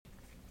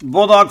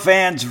Bulldog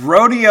fans,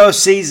 rodeo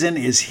season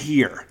is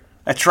here.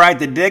 That's right,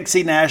 the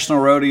Dixie National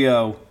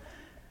Rodeo.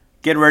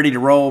 Get ready to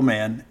roll,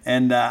 man.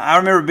 And I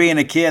remember being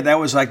a kid, that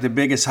was like the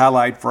biggest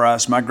highlight for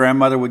us. My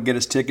grandmother would get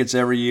us tickets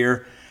every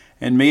year,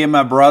 and me and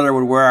my brother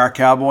would wear our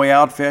cowboy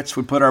outfits.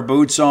 We'd put our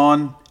boots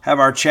on, have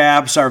our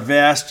chaps, our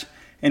vest,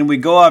 and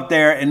we'd go up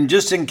there, and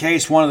just in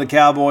case one of the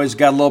cowboys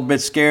got a little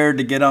bit scared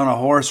to get on a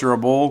horse or a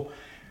bull,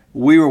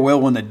 we were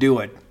willing to do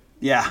it.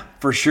 Yeah,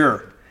 for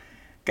sure.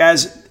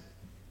 Guys,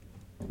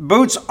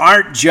 boots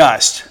aren't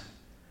just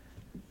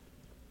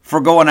for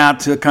going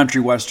out to a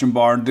country western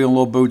bar and doing a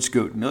little boot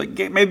scooting.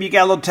 Maybe you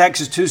got a little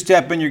Texas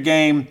two-step in your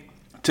game.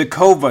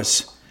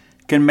 Tecovas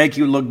can make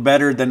you look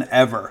better than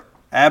ever.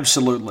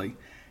 Absolutely.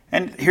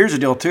 And here's the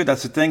deal, too.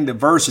 That's the thing, the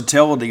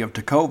versatility of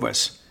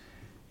Tecovas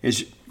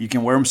is you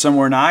can wear them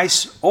somewhere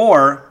nice,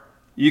 or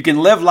you can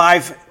live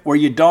life where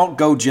you don't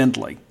go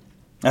gently.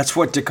 That's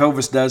what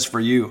Tecovas does for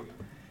you.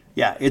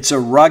 Yeah, it's a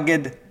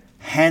rugged,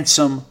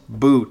 handsome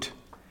boot.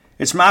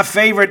 It's my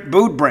favorite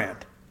boot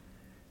brand,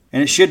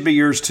 and it should be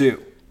yours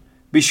too.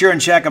 Be sure and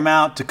check them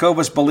out.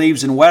 Tecovas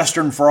believes in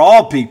Western for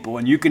all people,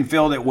 and you can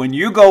feel that when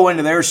you go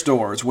into their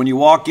stores. When you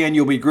walk in,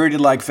 you'll be greeted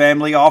like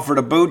family, offered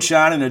a boot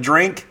shine and a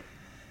drink,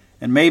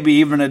 and maybe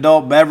even an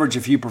adult beverage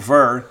if you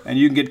prefer, and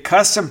you can get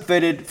custom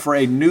fitted for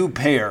a new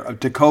pair of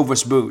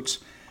Tecovas boots.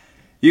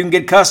 You can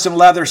get custom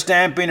leather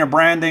stamping or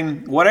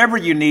branding, whatever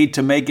you need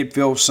to make it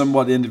feel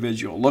somewhat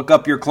individual. Look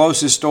up your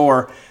closest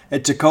store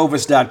at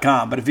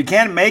tecovas.com. But if you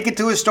can't make it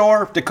to a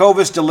store,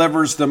 Tecovas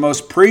delivers the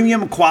most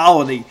premium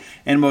quality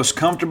and most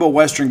comfortable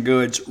Western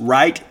goods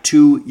right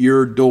to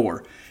your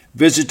door.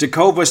 Visit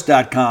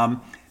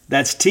tecovas.com.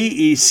 That's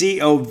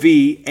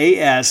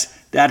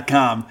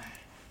TECOVAS.com.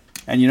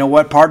 And you know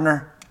what,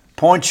 partner?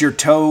 Point your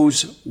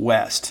toes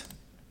west.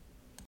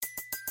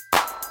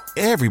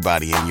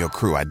 Everybody in your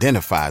crew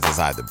identifies as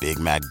either Big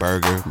Mac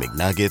Burger,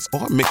 McNuggets,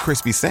 or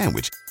McCrispy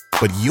Sandwich.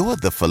 But you're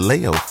the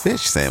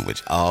Filet-O-Fish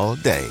Sandwich all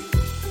day.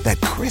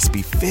 That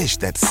crispy fish,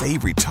 that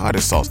savory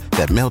tartar sauce,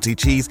 that melty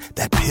cheese,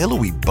 that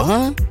pillowy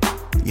bun.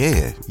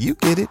 Yeah, you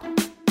get it.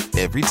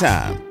 Every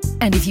time.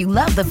 And if you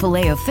love the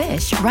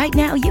Filet-O-Fish, right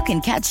now you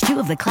can catch two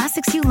of the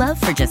classics you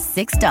love for just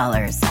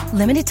 $6.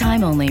 Limited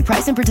time only.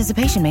 Price and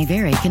participation may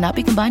vary. Cannot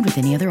be combined with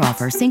any other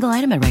offer. Single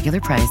item at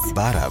regular price.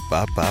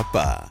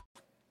 Ba-da-ba-ba-ba.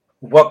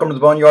 Welcome to the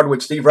Boneyard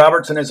with Steve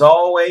Robertson. As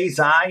always,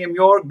 I am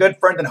your good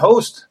friend and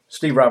host,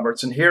 Steve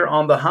Robertson, here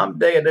on the Hump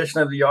Day edition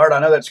of The Yard. I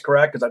know that's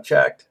correct because I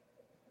checked.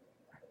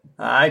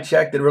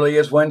 It really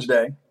is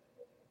Wednesday.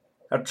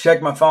 I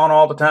check my phone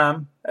all the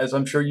time, as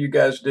I'm sure you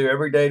guys do.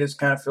 Every day just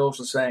kind of feels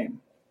the same.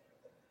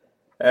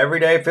 Every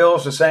day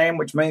feels the same,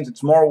 which means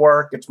it's more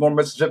work. It's more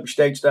Mississippi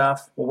State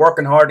stuff. We're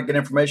working hard to get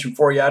information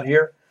for you out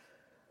here.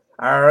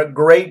 Our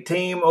great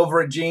team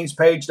over at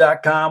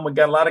genespage.com. We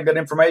got a lot of good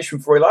information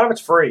for you. A lot of it's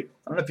free. I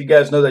don't know if you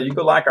guys know that. You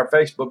can like our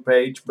Facebook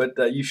page, but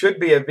you should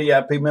be a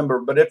VIP member.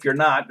 But if you're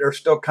not, there's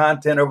still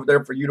content over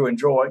there for you to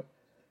enjoy.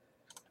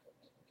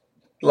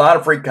 A lot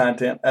of free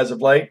content as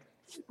of late.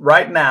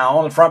 Right now,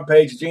 on the front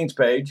page, Gene's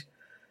page,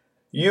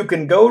 you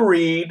can go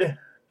read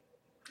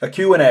a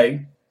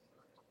Q&A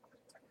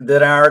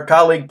that our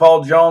colleague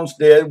Paul Jones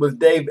did with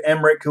Dave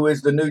Emmerich, who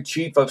is the new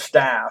chief of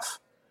staff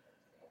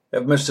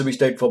of Mississippi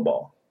State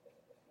football.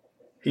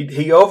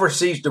 He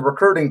oversees the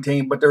recruiting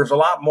team, but there's a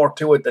lot more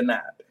to it than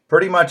that.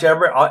 Pretty much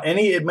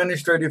any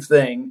administrative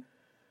thing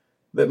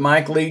that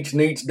Mike Leach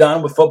needs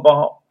done with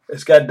football,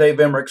 it's got Dave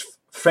Emmerich's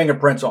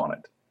fingerprints on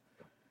it.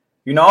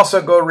 You can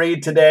also go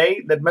read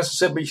today that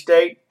Mississippi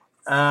State,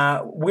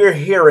 we're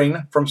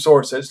hearing from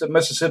sources that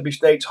Mississippi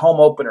State's home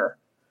opener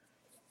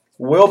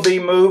will be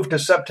moved to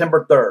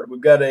September 3rd.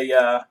 We've got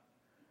a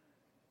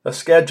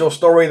schedule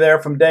story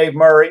there from Dave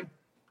Murray.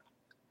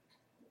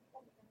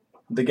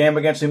 The game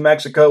against New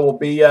Mexico will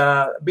be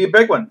a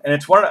big one, and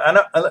it's one.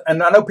 I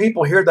know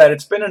people hear that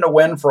it's been in a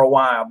win for a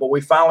while, but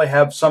we finally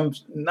have some,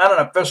 not an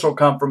official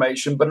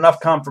confirmation, but enough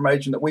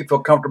confirmation that we feel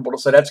comfortable to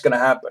say that's going to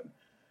happen.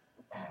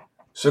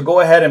 So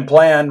go ahead and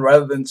plan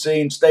rather than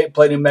seeing State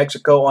play New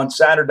Mexico on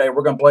Saturday.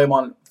 We're going to play them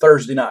on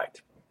Thursday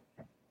night.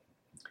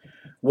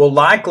 Will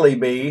likely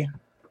be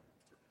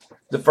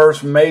the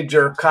first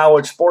major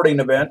college sporting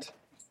event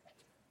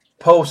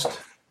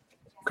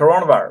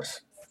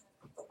post-coronavirus.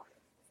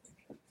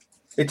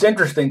 It's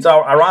interesting. It's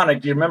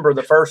ironic. You remember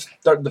the first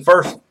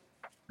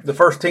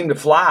team to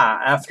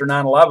fly after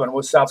 9/11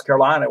 was South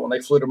Carolina when they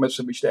flew to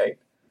Mississippi State.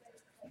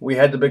 We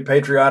had the big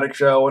patriotic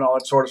show and all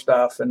that sort of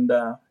stuff, and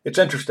it's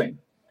interesting.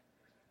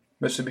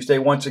 Mississippi State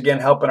once again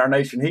helping our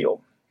nation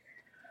heal.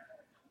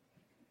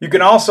 You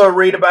can also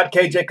read about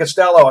KJ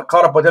Costello. I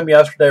caught up with him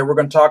yesterday. We're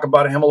going to talk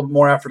about him a little bit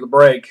more after the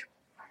break.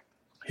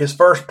 His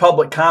first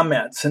public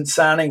comment since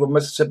signing with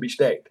Mississippi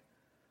State.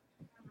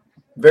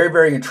 Very,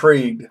 very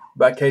intrigued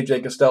by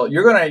KJ Costello.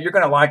 You're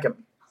gonna like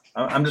him.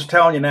 I'm just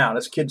telling you now.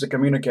 This kid's a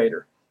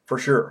communicator for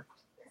sure.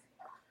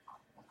 I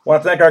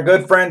want to thank our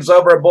good friends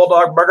over at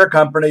Bulldog Burger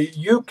Company.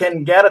 You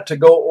can get a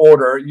to-go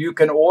order. You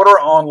can order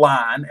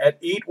online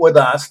at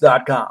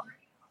eatwithus.com.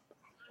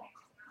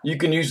 You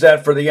can use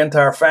that for the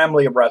entire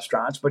family of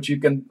restaurants, but you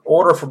can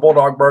order for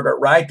Bulldog Burger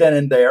right then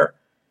and there.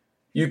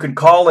 You can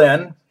call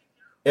in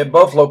at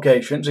both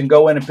locations and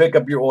go in and pick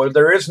up your order.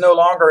 There is no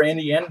longer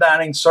any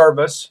in-dining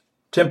service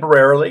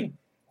temporarily,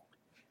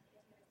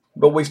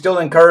 but we still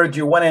encourage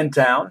you when in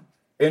town,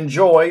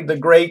 enjoy the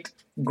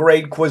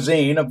great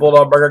cuisine of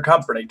Bulldog Burger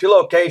Company. 2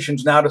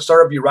 locations now to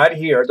serve you right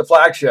here at the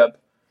flagship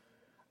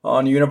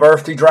on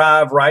University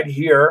Drive right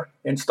here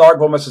in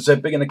Starkville,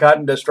 Mississippi in the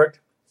Cotton District.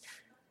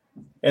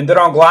 And then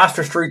on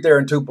Gloucester Street there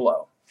in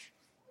Tupelo.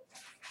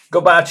 Go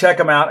by, check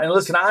them out. And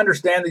listen, I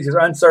understand these are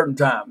uncertain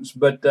times,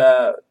 but,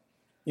 a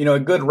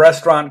good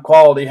restaurant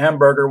quality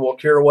hamburger will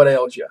cure what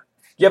ails you.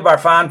 Give our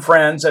fine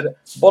friends at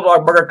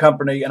Bulldog Burger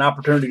Company an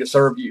opportunity to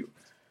serve you.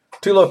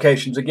 2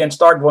 locations, again,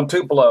 Starkville and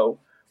Tupelo,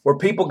 where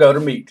people go to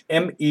meet,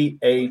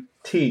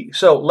 M-E-A-T.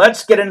 So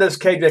let's get into this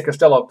KJ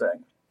Costello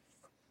thing.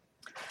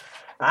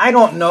 I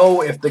don't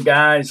know if the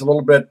guy's a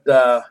little bit,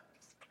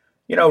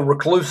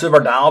 reclusive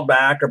or dialed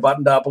back or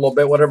buttoned up a little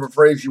bit, whatever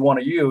phrase you want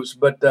to use.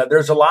 But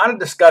there's a lot of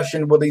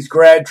discussion with these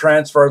grad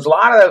transfers. A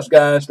lot of those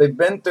guys, they've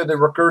been through the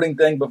recruiting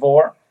thing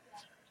before,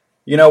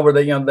 where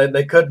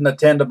they couldn't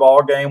attend a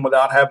ball game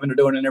without having to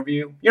do an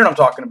interview. You know what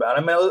I'm talking about.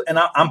 I mean, and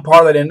I'm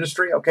part of that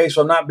industry, okay?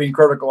 So I'm not being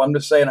critical. I'm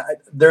just saying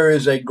there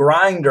is a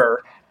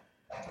grinder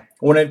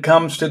when it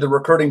comes to the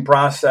recruiting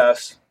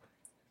process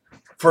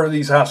for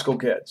these high school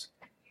kids.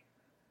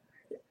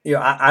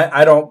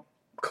 I don't.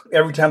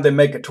 Every time they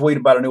make a tweet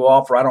about a new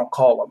offer, I don't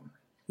call them.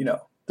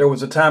 There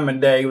was a time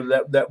and day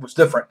that was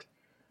different.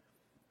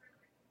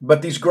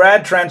 But these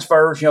grad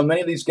transfers,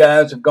 many of these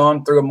guys have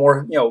gone through a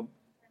more,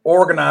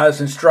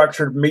 organized and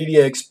structured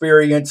media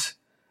experience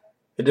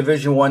at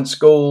Division I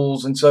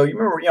schools. And so you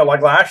remember,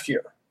 like last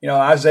year,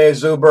 Isaiah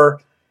Zuber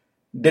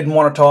didn't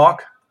want to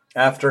talk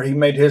after he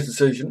made his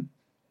decision.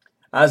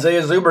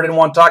 Isaiah Zuber didn't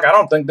want to talk. I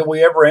don't think that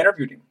we ever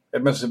interviewed him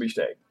at Mississippi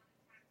State.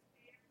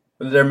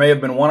 There may have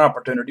been one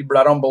opportunity, but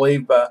I don't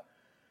believe,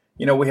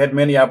 we had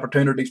many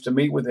opportunities to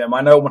meet with him.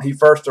 I know when he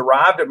first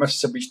arrived at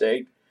Mississippi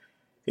State,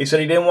 he said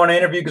he didn't want to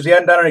interview because he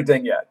hadn't done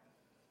anything yet.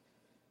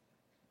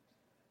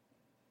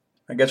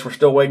 I guess we're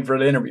still waiting for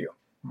the interview.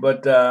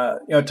 But,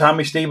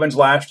 Tommy Stevens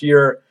last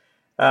year,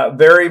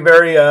 very,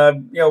 very,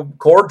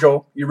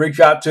 cordial. You reach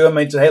out to him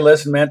and say, hey,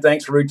 listen, man,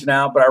 thanks for reaching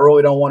out, but I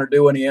really don't want to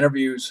do any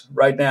interviews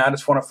right now. I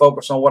just want to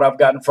focus on what I've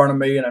got in front of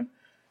me, and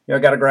I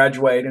got to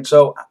graduate. And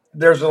so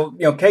there's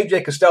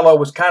KJ Costello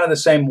was kind of the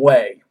same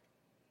way.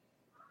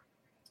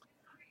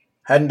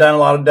 Hadn't done a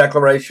lot of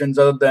declarations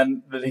other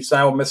than that he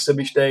signed with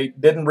Mississippi State.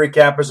 Didn't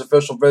recap his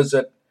official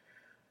visit.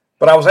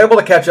 But I was able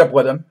to catch up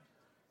with him.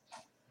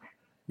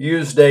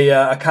 Used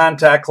a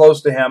contact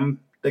close to him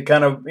that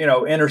kind of,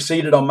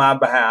 interceded on my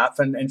behalf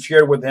and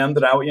shared with him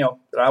that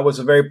I was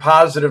a very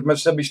positive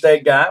Mississippi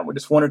State guy. We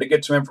just wanted to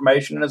get some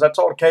information. And as I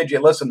told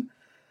KJ, listen,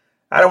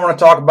 I don't want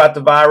to talk about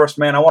the virus,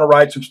 man. I want to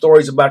write some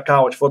stories about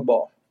college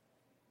football.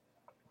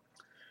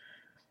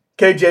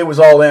 KJ was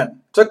all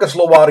in. Took us a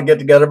little while to get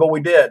together, but we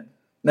did.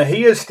 Now,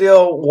 he is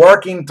still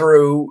working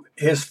through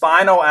his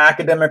final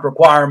academic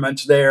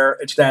requirements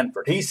there at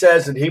Stanford. He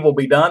says that he will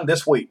be done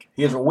this week.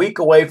 He is a week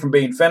away from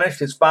being finished.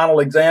 His final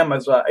exam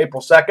is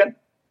April 2nd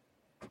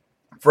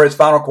for his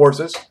final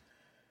courses,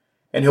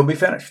 and he'll be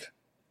finished.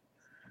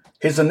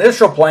 His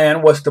initial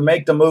plan was to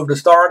make the move to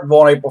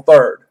Starkville on April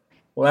 3rd.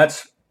 Well,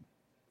 that's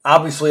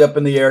obviously up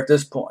in the air at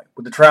this point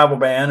with the travel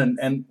ban,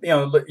 and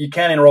you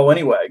can't enroll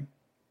anyway.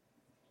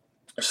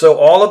 So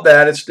all of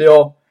that is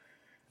still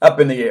up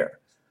in the air.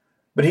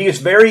 But he is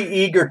very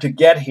eager to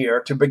get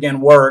here to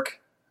begin work,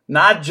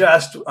 not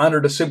just under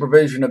the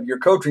supervision of your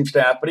coaching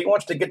staff, but he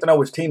wants to get to know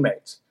his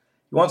teammates.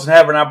 He wants to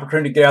have an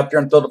opportunity to get out there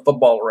and throw the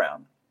football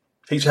around.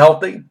 He's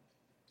healthy.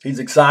 He's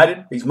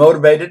excited. He's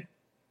motivated.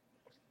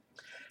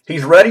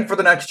 He's ready for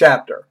the next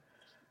chapter.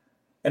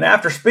 And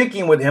after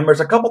speaking with him, there's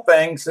a couple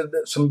things,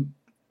 some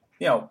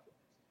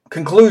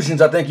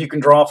conclusions I think you can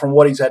draw from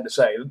what he's had to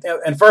say.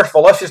 And first of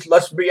all,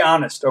 let's be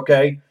honest,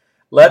 okay?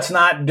 Let's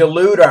not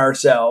delude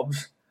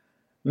ourselves.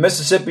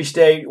 Mississippi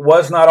State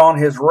was not on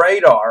his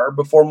radar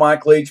before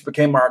Mike Leach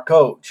became our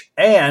coach.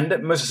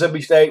 And Mississippi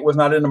State was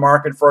not in the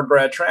market for a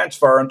grad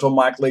transfer until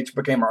Mike Leach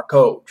became our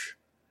coach.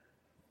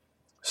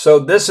 So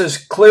this is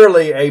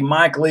clearly a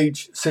Mike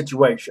Leach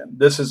situation.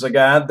 This is a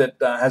guy that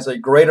has a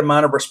great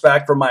amount of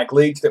respect for Mike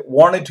Leach, that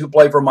wanted to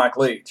play for Mike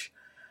Leach.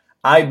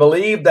 I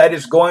believe that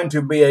is going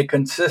to be a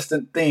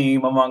consistent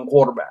theme among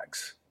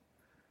quarterbacks.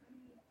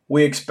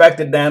 We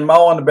expected Dan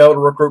Mullen to be able to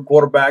recruit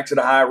quarterbacks at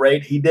a high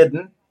rate. He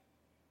didn't.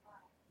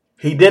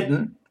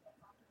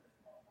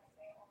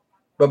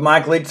 But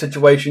Mike Leach's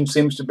situation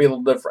seems to be a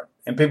little different.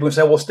 And people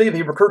say, well, Steve,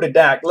 he recruited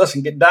Dak.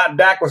 Listen,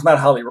 Dak was not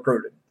highly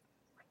recruited.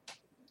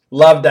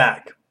 Love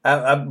Dak.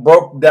 I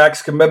broke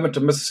Dak's commitment to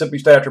Mississippi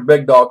State after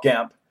Big Dog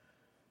Camp.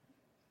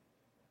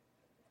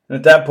 And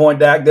at that point,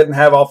 Dak didn't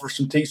have offers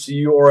from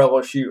TCU or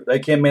LSU. They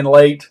came in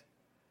late.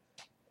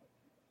 It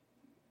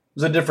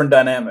was a different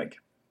dynamic.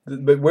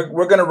 But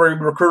we're going to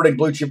be recruiting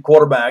blue-chip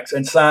quarterbacks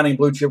and signing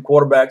blue-chip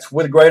quarterbacks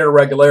with greater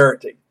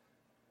regularity.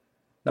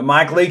 Now,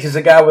 Mike Leach is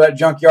a guy with that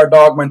junkyard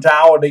dog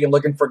mentality and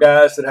looking for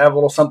guys that have a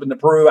little something to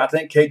prove. I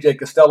think KJ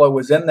Costello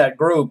was in that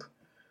group,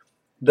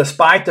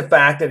 despite the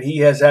fact that he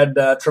has had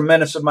a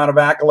tremendous amount of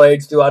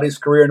accolades throughout his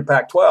career in the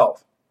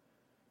Pac-12.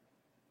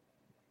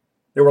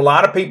 There were a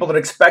lot of people that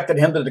expected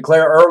him to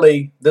declare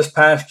early this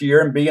past year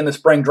and be in the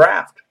spring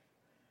draft.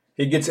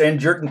 He gets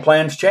injured and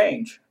plans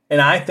change. And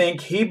I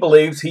think he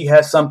believes he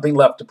has something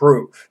left to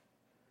prove.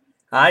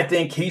 I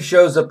think he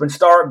shows up in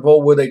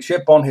Starkville with a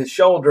chip on his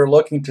shoulder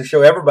looking to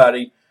show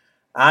everybody,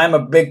 I'm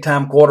a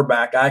big-time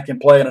quarterback. I can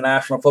play in a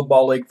National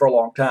Football League for a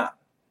long time.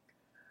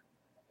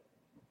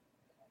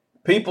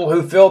 People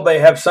who feel they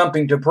have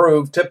something to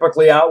prove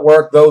typically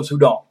outwork those who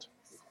don't.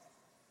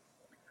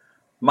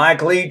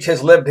 Mike Leach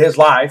has lived his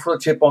life with a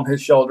chip on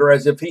his shoulder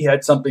as if he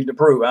had something to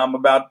prove. I'm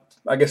about,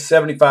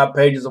 75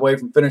 pages away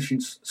from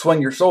finishing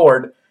Swing Your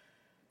Sword.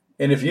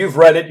 And if you've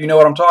read it, you know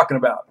what I'm talking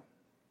about.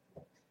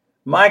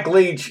 Mike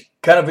Leach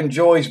kind of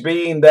enjoys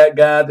being that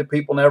guy that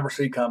people never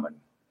see coming.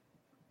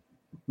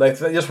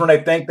 Just when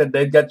they think that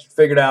they've got you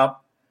figured out,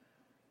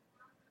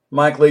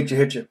 Mike Leach will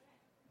hit you.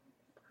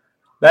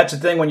 That's the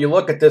thing when you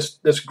look at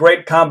this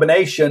great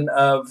combination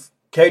of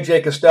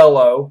KJ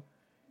Costello,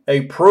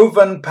 a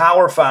proven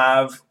Power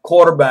 5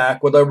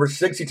 quarterback with over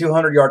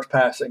 6,200 yards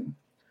passing,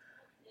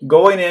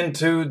 going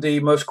into the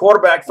most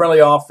quarterback-friendly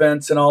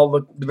offense in all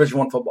of Division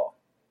I football,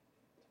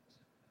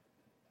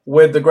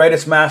 with the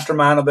greatest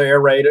mastermind of the air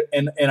raid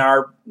in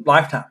our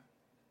lifetime.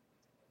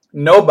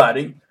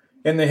 Nobody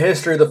in the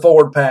history of the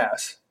forward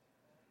pass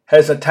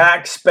has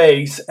attacked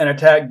space and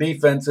attacked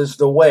defenses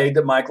the way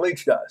that Mike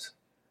Leach does.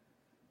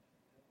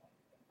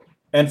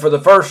 And for the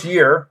first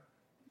year,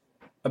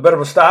 a bit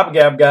of a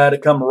stopgap guy to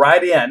come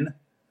right in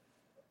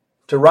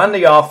to run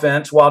the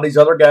offense while these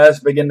other guys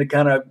begin to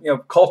kind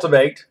of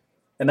cultivate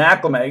and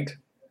acclimate.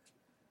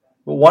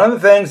 But one of the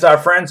things our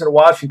friends at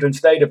Washington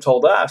State have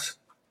told us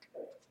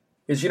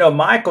is,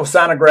 Mike will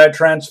sign a grad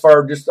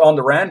transfer just on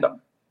the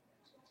random.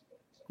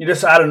 You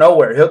just out of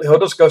nowhere. He'll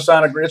just go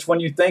sign a grad. It's when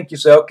you think, you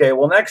say, okay,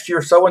 well, next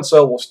year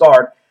so-and-so will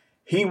start.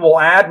 He will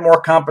add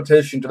more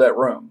competition to that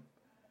room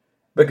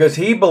because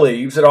he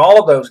believes that all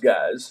of those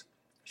guys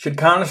should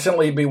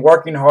constantly be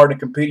working hard and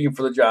competing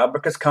for the job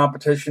because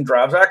competition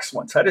drives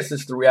excellence. That is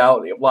just the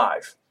reality of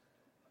life.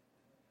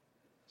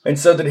 And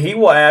so that he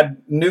will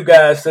add new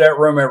guys to that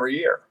room every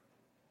year.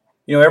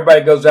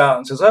 Everybody goes out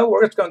and says, oh,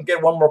 we're just going to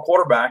get one more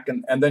quarterback,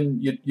 and then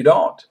you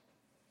don't.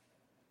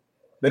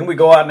 Then we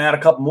go out and add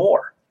a couple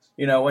more,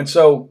 And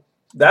so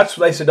that's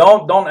what they said,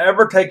 don't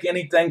ever take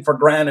anything for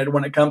granted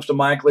when it comes to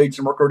Mike Leach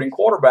and recruiting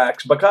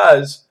quarterbacks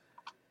because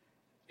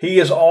he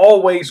is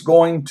always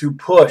going to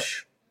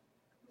push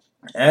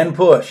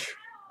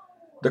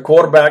the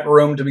quarterback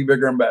room to be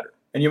bigger and better.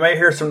 And you may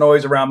hear some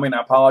noise around me, and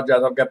I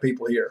apologize. I've got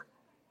people here.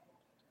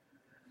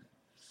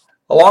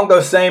 Along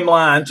those same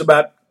lines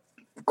about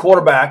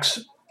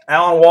quarterbacks,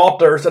 Alan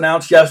Walters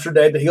announced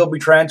yesterday that he'll be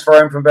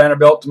transferring from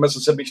Vanderbilt to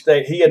Mississippi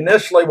State. He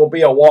initially will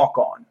be a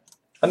walk-on.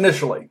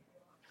 Initially.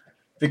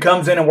 If he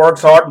comes in and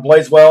works hard and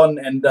plays well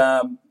and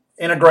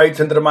integrates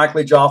into the Mike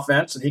Leach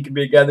offense, and he could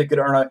be a guy that could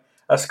earn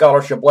a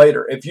scholarship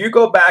later. If you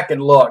go back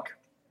and look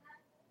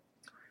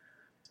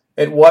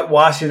at what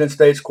Washington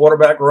State's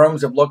quarterback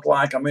rooms have looked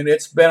like,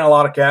 it's been a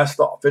lot of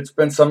cast-off. It's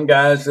been some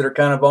guys that are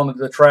kind of on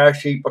the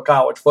trash heap of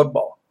college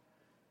football.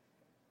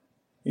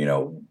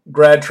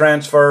 Grad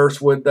transfers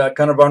with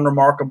kind of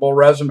unremarkable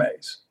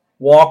resumes,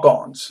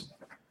 walk-ons,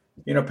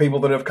 people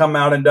that have come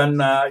out and done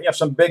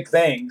some big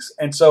things.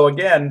 And so,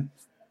 again,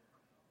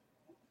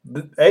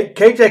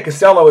 KJ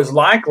Costello is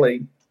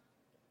likely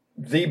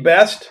the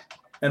best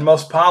and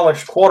most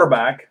polished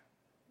quarterback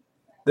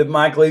that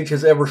Mike Leach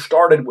has ever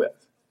started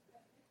with.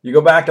 You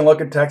go back and look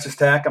at Texas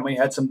Tech. He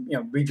had some,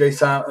 B.J.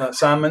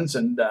 Simons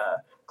and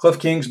Cliff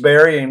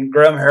Kingsbury and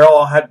Graham Harrell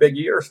all had big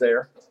years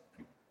there.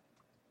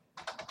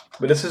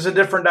 But this is a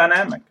different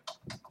dynamic.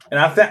 And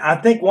I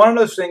think one of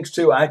those things,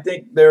 too, I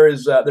think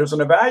there's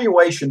an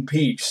evaluation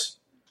piece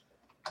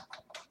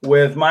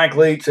with Mike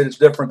Leach that is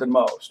different than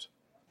most.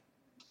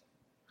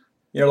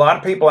 A lot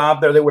of people out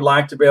there that would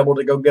like to be able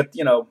to go get,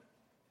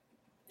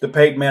 the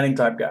Peyton Manning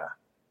type guy.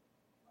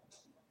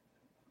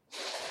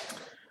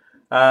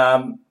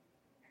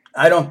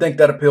 I don't think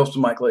that appeals to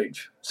Mike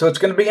Leach. So it's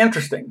going to be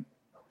interesting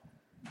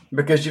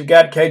because you've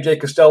got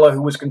KJ Costello,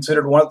 who was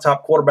considered one of the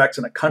top quarterbacks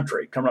in the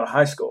country coming out of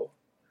high school.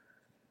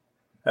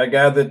 A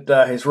guy that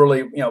has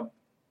really,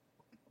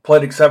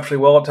 played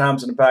exceptionally well at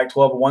times in the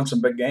Pac-12 and won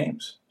some big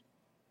games.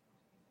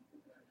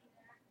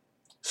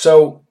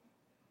 So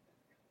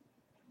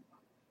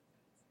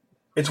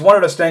it's one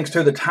of those things,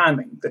 too, the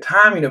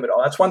timing of it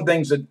all. That's one of the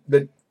things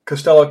that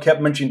Costello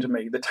kept mentioning to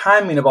me. The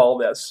timing of all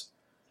this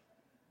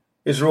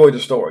is really the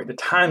story, the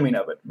timing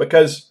of it.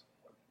 Because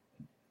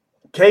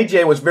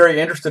KJ was very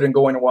interested in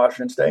going to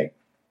Washington State.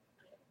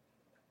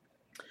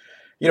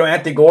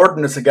 Anthony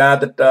Gordon is a guy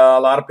that a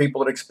lot of people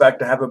would expect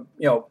to have an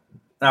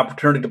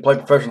opportunity to play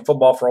professional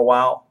football for a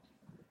while.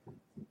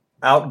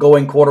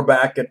 Outgoing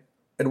quarterback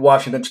at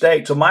Washington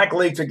State. So Mike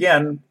Leach,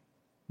 again,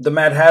 the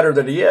Mad Hatter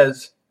that he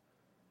is,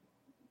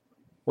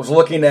 was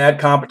looking to add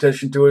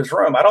competition to his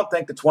room. I don't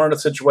think it's one of the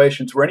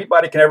situations where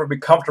anybody can ever be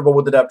comfortable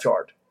with the depth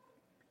chart.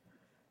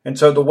 And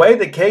so the way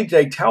that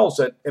KJ tells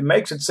it, it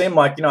makes it seem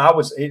like,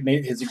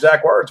 his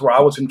exact words were,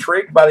 I was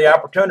intrigued by the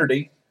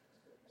opportunity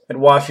at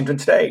Washington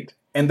State.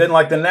 And then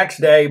like the next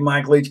day,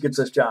 Mike Leach gets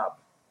this job.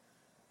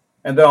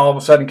 And then all of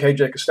a sudden,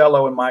 KJ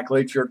Costello and Mike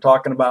Leach are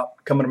talking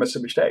about coming to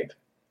Mississippi State.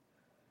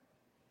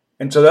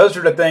 And so those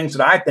are the things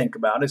that I think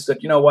about, is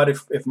that, you know what,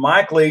 if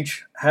Mike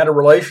Leach had a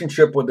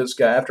relationship with this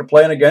guy after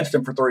playing against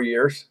him for 3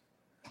 years,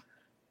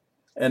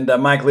 and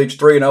Mike Leach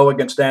 3-0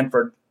 against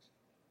Stanford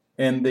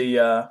in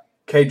the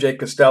KJ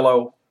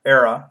Costello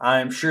era, I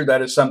am sure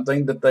that is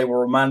something that they will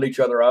remind each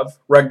other of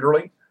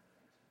regularly.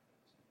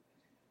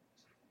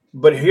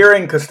 But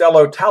hearing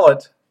Costello tell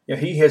it,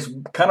 he has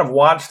kind of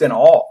watched in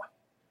awe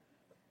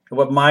at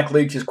what Mike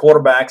Leach's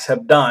quarterbacks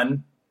have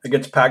done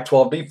against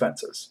Pac-12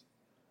 defenses.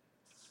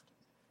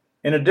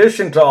 In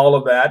addition to all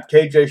of that,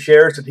 KJ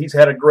shares that he's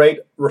had a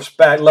great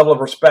level of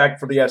respect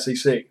for the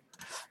SEC.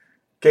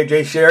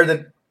 KJ shared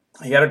that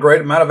he had a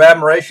great amount of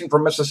admiration for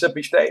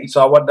Mississippi State. He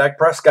saw what Dak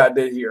Prescott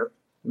did here.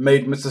 It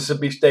made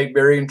Mississippi State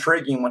very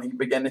intriguing when he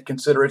began to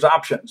consider his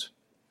options.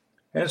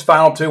 And his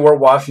final two were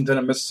Washington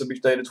and Mississippi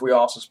State, as we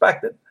all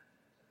suspected.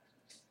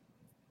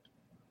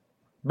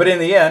 But in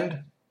the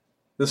end,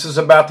 this is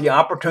about the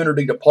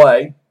opportunity to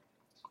play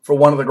for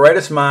one of the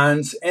greatest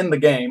minds in the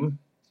game,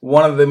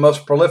 one of the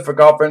most prolific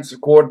offensive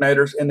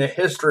coordinators in the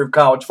history of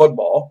college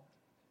football,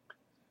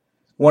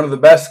 one of the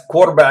best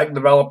quarterback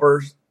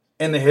developers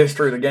in the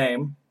history of the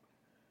game,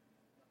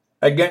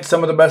 against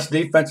some of the best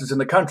defenses in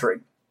the country.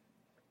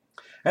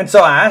 And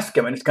so I asked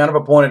him, and it's kind of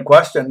a pointed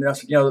question. I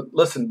said,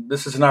 listen,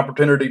 this is an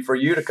opportunity for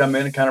you to come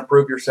in and kind of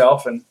prove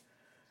yourself and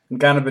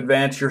kind of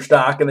advance your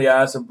stock in the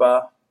eyes of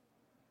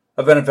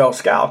NFL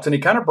scouts. And he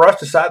kind of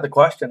brushed aside the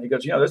question. He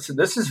goes,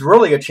 this is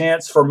really a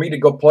chance for me to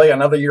go play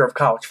another year of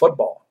college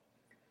football,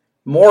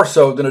 more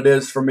so than it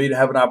is for me to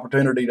have an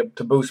opportunity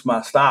to boost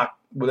my stock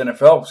with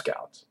NFL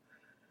scouts.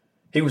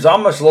 He was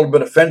almost a little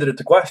bit offended at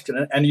the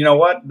question. And you know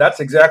what? That's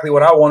exactly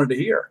what I wanted to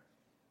hear.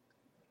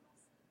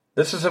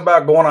 This is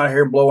about going out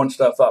here and blowing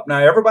stuff up. Now,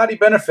 everybody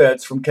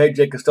benefits from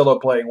KJ Costello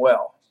playing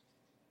well.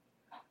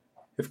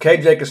 If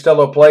KJ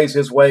Costello plays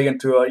his way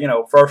into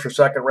a first or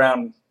second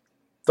round,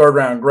 third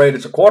round grade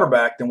as a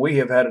quarterback, then we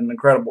have had an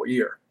incredible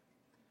year.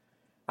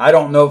 I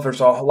don't know if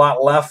there's a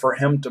lot left for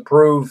him to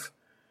prove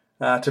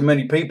to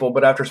many people,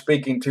 but after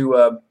speaking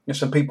to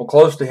some people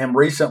close to him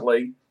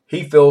recently,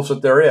 he feels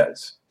that there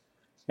is.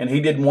 And he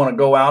didn't want to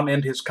go out and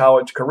end his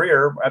college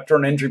career after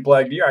an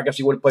injury-plagued year. I guess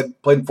he would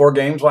have played in 4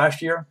 games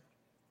last year.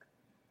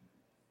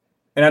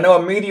 And I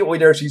know immediately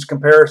there's these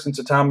comparisons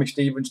to Tommy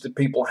Stevens that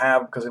people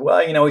have because,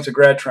 he's a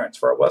grad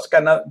transfer. Well,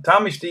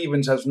 Tommy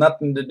Stevens has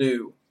nothing to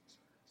do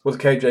with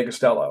KJ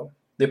Costello.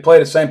 They play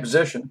the same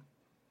position.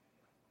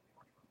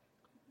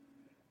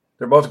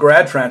 They're both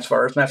grad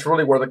transfers, and that's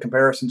really where the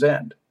comparisons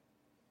end.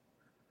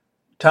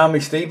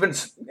 Tommy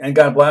Stevens, and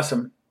God bless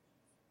him,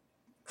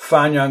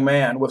 fine young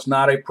man, was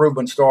not a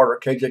proven starter.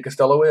 KJ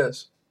Costello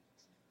is.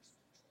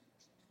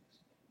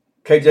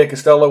 KJ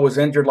Costello was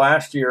injured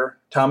last year.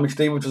 Tommy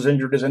Stevens was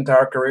injured his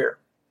entire career.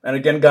 And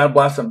again, God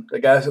bless him.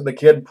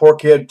 Poor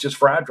kid, just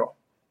fragile.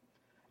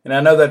 And I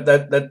know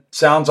that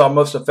sounds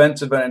almost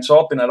offensive and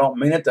insulting. I don't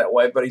mean it that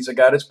way, but he's a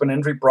guy that's been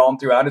injury prone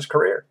throughout his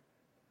career.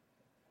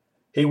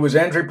 He was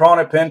injury prone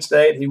at Penn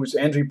State. He was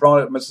injury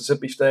prone at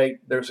Mississippi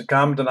State. There's a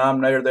common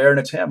denominator there, and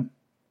it's him.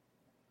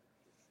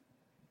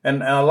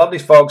 And I love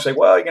these folks say,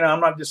 I'm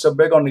not just so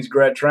big on these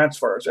grad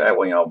transfers. Yeah,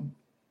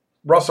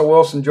 Russell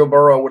Wilson, Joe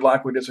Burrow would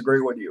likely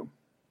disagree with you.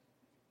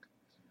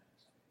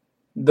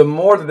 The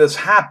more that this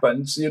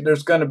happens,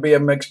 there's going to be a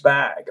mixed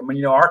bag. I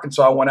mean,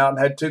 Arkansas went out and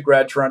had 2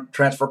 grad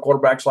transfer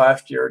quarterbacks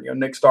last year.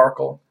 Nick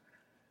Starkel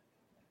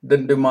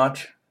didn't do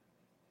much.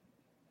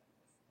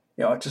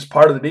 It's just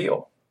part of the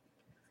deal.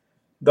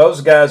 Those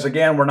guys,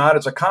 again, were not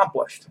as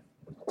accomplished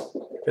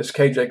as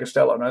KJ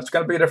Costello. Now, it's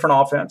going to be a different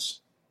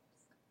offense.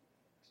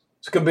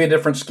 It's going to be a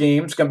different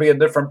scheme. It's going to be a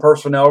different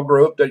personnel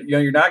group. That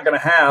you're not going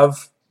to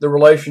have the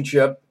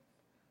relationship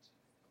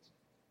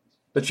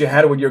that you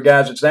had with your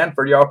guys at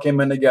Stanford. You all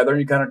came in together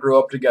and you kind of grew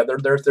up together.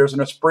 There's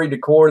an esprit de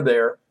corps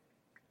there.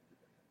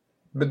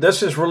 But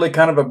this is really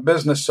kind of a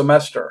business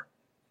semester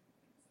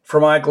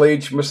for Mike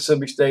Leach,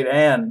 Mississippi State,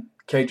 and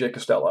KJ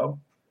Costello.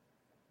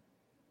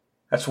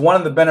 That's one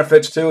of the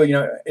benefits, too.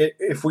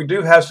 If we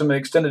do have some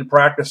extended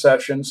practice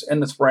sessions in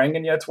the spring,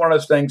 and it's one of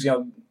those things,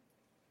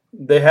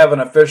 they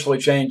haven't officially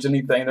changed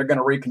anything. They're going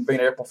to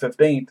reconvene April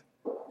 15th.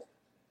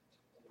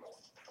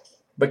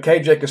 But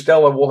KJ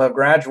Costello will have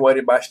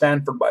graduated by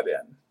Stanford by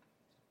then.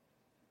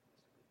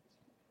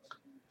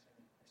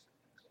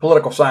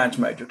 Political science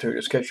major, too,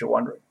 just in case you're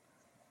wondering.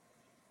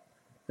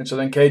 And so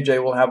then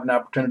KJ will have an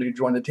opportunity to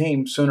join the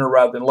team sooner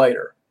rather than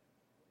later.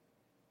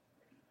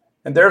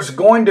 And there's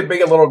going to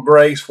be a little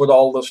grace with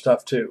all this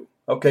stuff, too.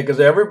 Okay, because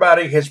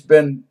everybody has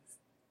been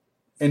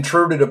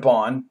intruded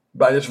upon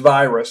by this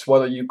virus,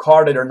 whether you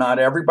caught it or not.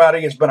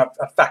 Everybody has been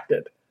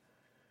affected.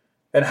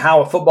 and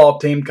how a football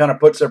team kind of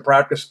puts their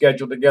practice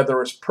schedule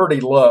together is pretty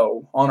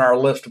low on our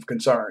list of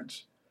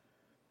concerns.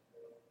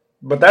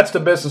 But that's the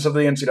business of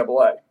the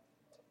NCAA.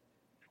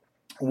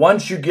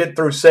 Once you get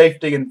through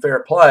safety and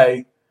fair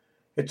play,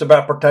 it's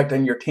about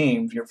protecting your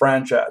teams, your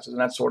franchises,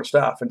 and that sort of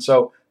stuff. And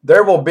so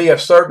there will be a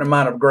certain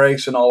amount of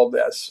grace in all of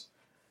this.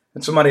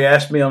 And somebody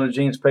asked me on the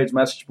Gene's Page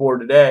message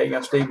board today,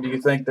 Steve, do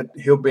you think that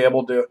he'll be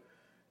able to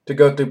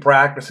go through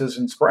practices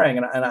in spring?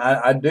 And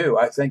I do.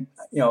 I think,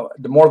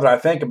 the more that I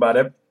think about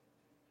it,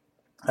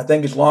 I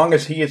think as long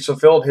as he has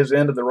fulfilled his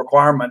end of the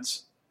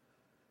requirements,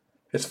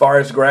 as far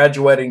as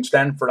graduating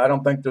Stanford, I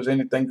don't think there's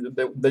anything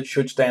that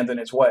should stand in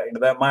his way.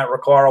 That might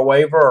require a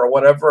waiver or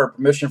whatever, or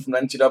permission from the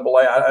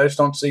NCAA. I just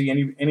don't see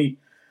any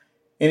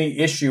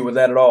issue with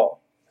that at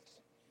all.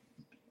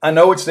 I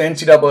know it's the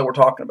NCAA we're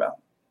talking about,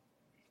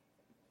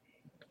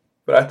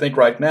 but I think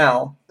right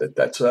now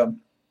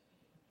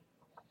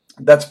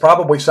that's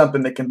probably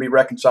something that can be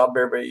reconciled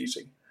very, very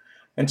easy.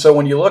 And so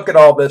when you look at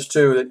all this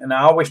too, and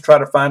I always try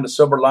to find a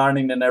silver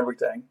lining in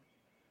everything,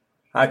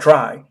 I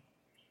try,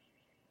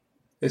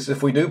 is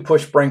if we do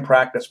push spring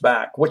practice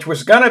back, which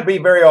was going to be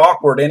very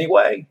awkward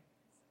anyway,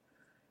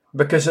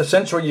 because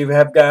essentially you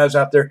have guys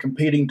out there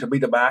competing to be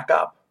the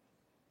backup.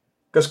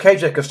 Because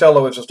KJ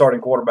Costello is a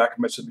starting quarterback at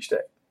Mississippi State.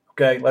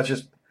 Okay,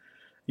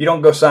 you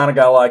don't go sign a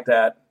guy like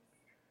that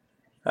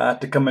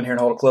to come in here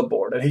and hold a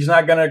clipboard. And he's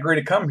not going to agree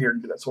to come here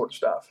and do that sort of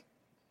stuff.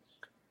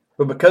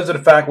 But because of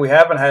the fact we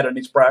haven't had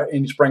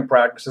any spring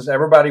practices,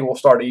 everybody will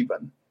start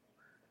even.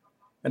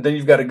 And then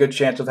you've got a good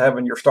chance of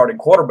having your starting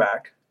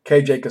quarterback,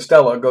 KJ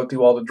Costello, go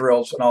through all the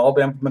drills and all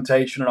the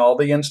implementation and all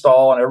the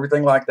install and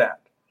everything like that.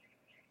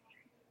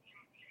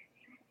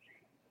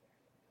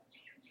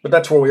 But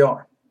that's where we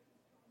are.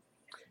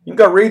 You can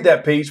go read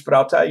that piece, but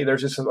I'll tell you,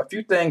 there's just a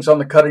few things on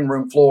the cutting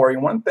room floor.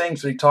 And one of the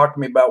things that he talked to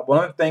me about,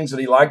 one of the things that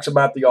he likes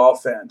about the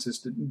offense is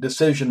the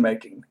decision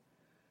making.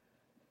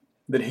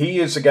 That he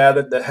is a guy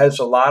that has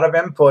a lot of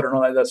input and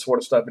all that sort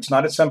of stuff. It's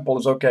not as simple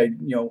as, okay,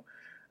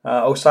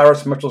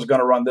 Osiris Mitchell's going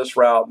to run this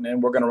route, and then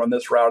we're going to run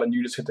this route, and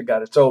you just hit the guy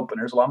that's open.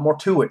 There's a lot more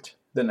to it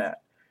than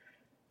that.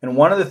 And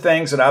one of the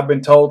things that I've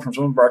been told from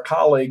some of our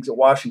colleagues at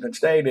Washington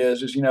State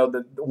is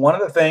that one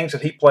of the things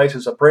that he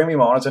places a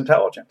premium on is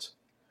intelligence.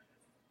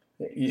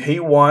 He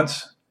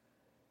wants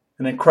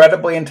an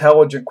incredibly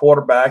intelligent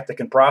quarterback that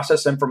can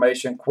process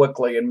information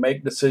quickly and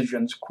make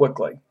decisions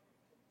quickly.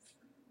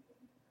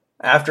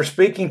 After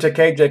speaking to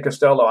KJ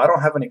Costello, I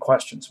don't have any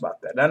questions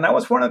about that. And that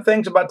was one of the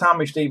things about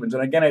Tommy Stevens.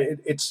 And again,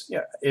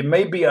 it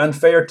may be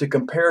unfair to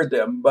compare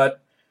them,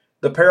 but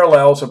the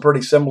parallels are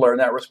pretty similar in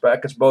that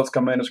respect, because both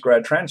come in as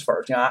grad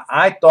transfers.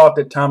 I thought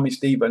that Tommy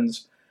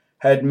Stevens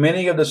had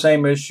many of the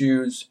same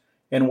issues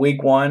in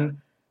week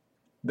 1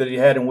 that he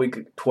had in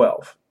week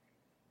 12.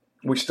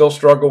 We still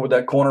struggle with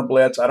that corner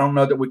blitz. I don't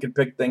know that we could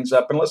pick things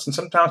up. And listen,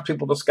 sometimes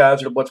people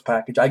disguise their blitz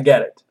package. I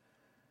get it.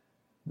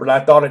 But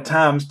I thought at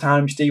times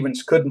Tommy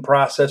Stevens couldn't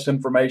process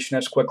information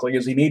as quickly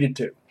as he needed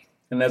to.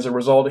 And as a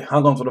result, he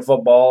hung onto the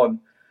football and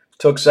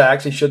took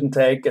sacks he shouldn't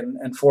take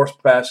and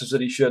forced passes that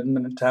he shouldn't.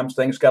 And at times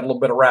things got a little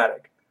bit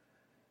erratic.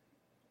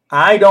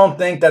 I don't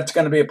think that's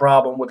going to be a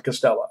problem with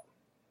Costello.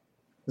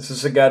 This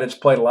is a guy that's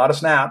played a lot of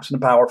snaps in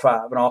the Power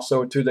 5. And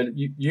also, too, that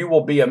you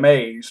will be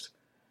amazed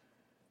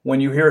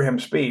when you hear him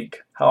speak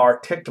how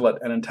articulate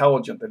and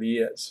intelligent that he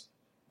is.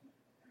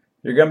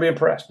 You're going to be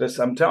impressed.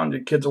 I'm telling you,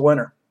 the kid's a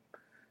winner.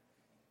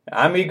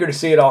 I'm eager to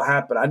see it all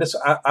happen.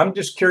 I'm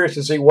just curious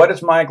to see, what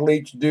does Mike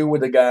Leach do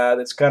with a guy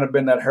that's kind of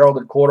been that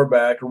heralded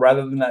quarterback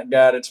rather than that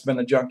guy that's been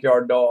a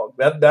junkyard dog.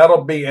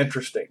 That'll be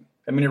interesting.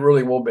 I mean, it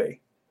really will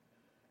be.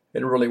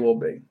 It really will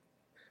be.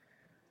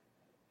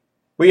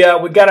 We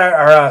got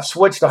our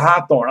switch to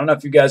Hawthorne. I don't know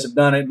if you guys have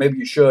done it. Maybe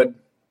you should.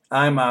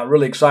 I'm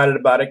really excited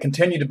about it.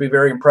 Continue to be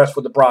very impressed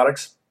with the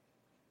products.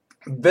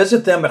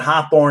 Visit them at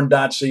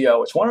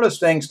hawthorne.co. It's one of those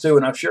things, too,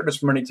 and I've shared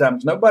this many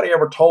times. Nobody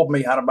ever told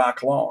me how to buy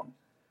cologne.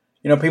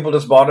 People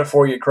just bought it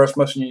for you at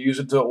Christmas and you use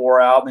it till it wore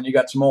out and then you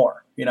got some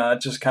more.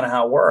 It's just kind of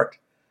how it worked.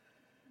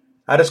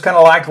 I just kind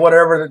of liked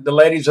whatever the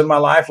ladies in my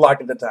life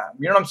liked at the time.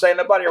 You know what I'm saying?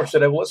 Nobody ever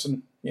said, hey,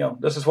 listen,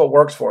 this is what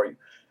works for you.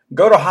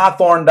 Go to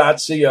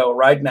hawthorne.co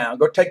right now.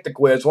 Go take the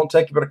quiz. It won't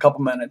take you but a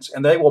couple minutes.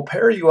 And they will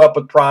pair you up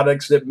with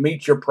products that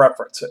meet your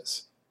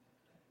preferences.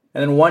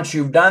 And then once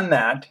you've done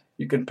that,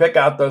 you can pick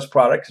out those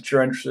products that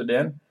you're interested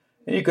in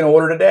and you can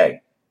order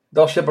today.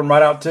 They'll ship them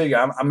right out to you.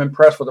 I'm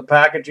impressed with the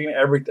packaging,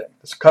 everything.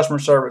 It's customer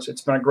service. It's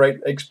been a great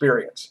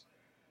experience.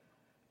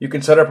 You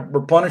can set up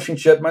replenishing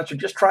shipments or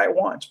just try it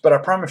once. But I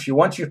promise you,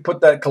 once you've put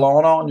that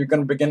cologne on, you're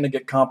going to begin to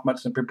get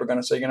compliments and people are going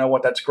to say, you know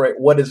what, that's great.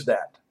 What is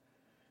that?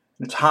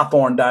 It's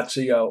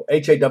hawthorne.co,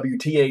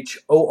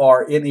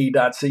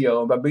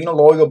 hawthorne.co. By being a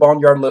loyal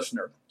Boneyard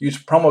listener,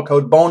 use promo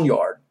code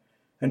Boneyard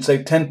and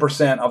save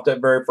 10% off that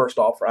very first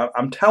offer.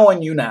 I'm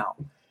telling you now,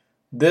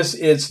 this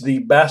is the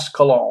best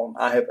cologne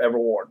I have ever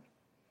worn.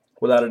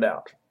 Without a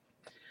doubt.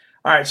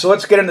 All right, so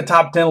let's get in the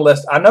top 10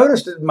 list. I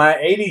noticed that my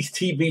 80s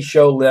TV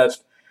show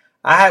list,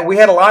 we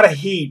had a lot of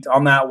heat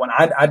on that one.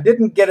 I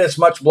didn't get as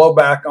much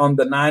blowback on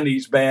the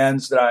 90s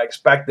bands that I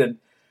expected.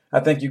 I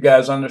think you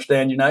guys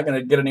understand you're not going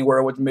to get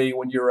anywhere with me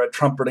when you're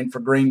trumpeting for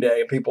Green Day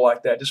and people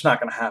like that. Just not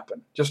going to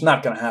happen. Just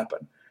not going to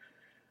happen.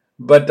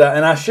 But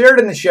and I shared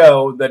in the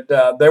show that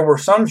there were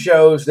some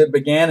shows that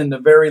began in the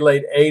very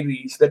late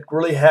 80s that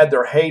really had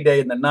their heyday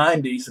in the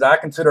 90s that I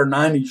consider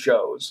 90s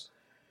shows.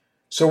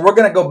 So we're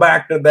going to go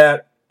back to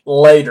that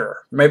later,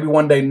 maybe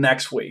one day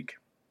next week.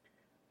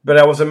 But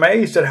I was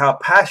amazed at how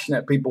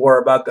passionate people were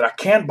about that. I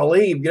can't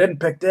believe you didn't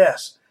pick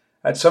this.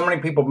 I had so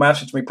many people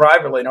message me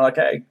privately, and they're like,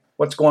 hey,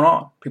 what's going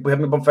on? People hit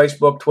me up on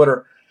Facebook,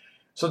 Twitter.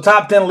 So the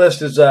top 10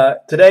 list is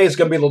today is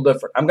going to be a little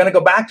different. I'm going to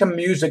go back to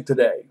music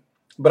today,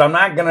 but I'm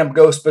not going to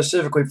go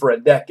specifically for a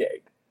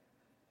decade.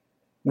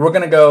 We're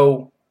going to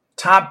go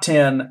top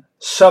 10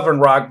 Southern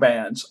rock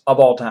bands of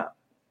all time.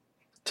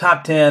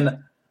 Top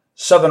 10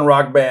 Southern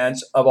rock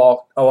bands of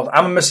all.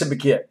 I'm a Mississippi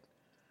kid.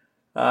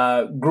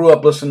 Grew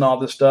up listening to all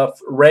this stuff.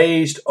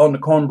 Raised on the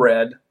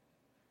cornbread,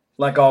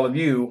 like all of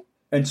you.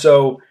 And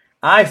so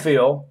I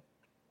feel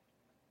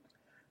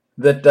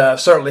that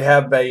certainly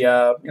have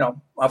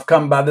I've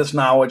come by this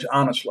knowledge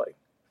honestly.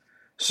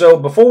 So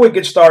before we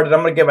get started,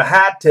 I'm going to give a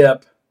hat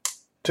tip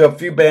to a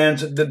few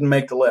bands that didn't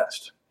make the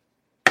list.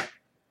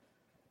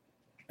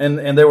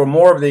 And there were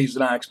more of these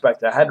than I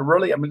expected. I had to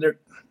really,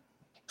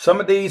 some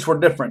of these were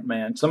different,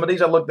 man. Some of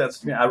these I looked at,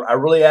 I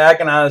really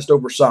agonized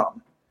over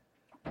some.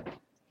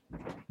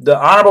 The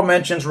honorable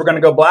mentions, we're going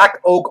to go Black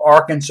Oak,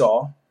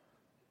 Arkansas.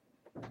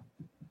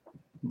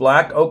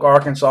 Black Oak,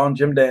 Arkansas, and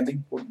Jim Dandy.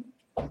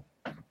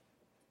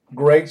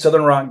 Great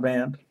Southern rock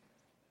band.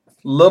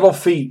 Little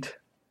Feat.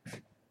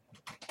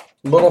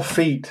 Little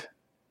Feat.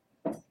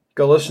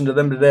 Go listen to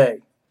them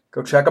today.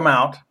 Go check them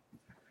out.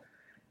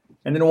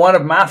 And then one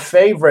of my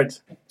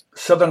favorite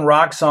Southern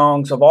rock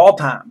songs of all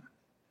time,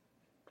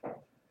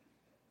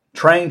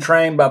 Train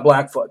Train by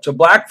Blackfoot. So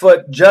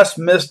Blackfoot just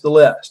missed the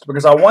list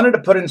because I wanted to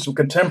put in some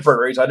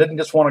contemporaries. I didn't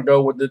just want to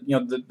go with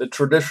the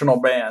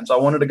traditional bands. I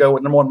wanted to go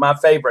with one of my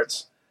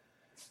favorites.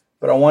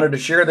 But I wanted to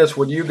share this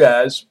with you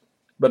guys.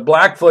 But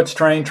Blackfoot's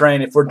Train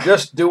Train, if we're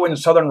just doing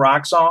Southern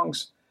rock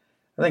songs,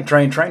 I think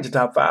Train Train's a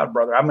top 5,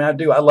 brother. I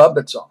do. I love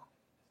that song.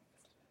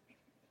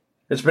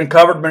 It's been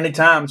covered many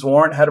times.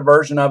 Warrant had a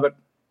version of it.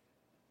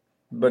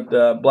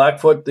 But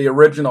Blackfoot, the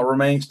original,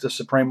 remains the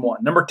supreme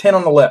one. Number 10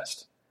 on the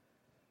list.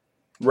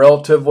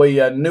 Relatively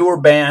newer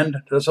band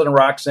to the Southern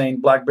rock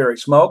scene, Blackberry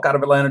Smoke, out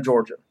of Atlanta,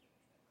 Georgia.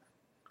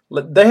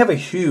 They have a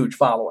huge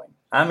following.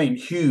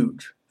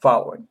 Huge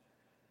following.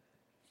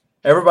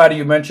 Everybody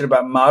you mentioned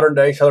about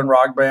modern-day Southern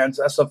rock bands,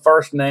 that's the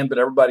first name that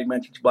everybody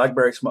mentions,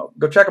 Blackberry Smoke.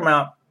 Go check them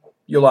out.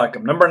 You'll like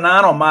them. Number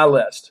 9 on my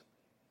list.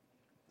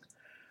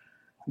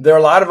 There are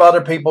a lot of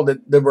other people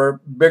that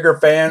were bigger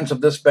fans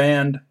of this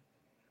band.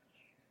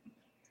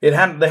 They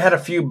had a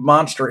few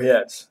monster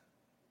hits,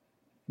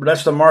 but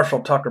that's the Marshall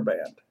Tucker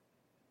Band.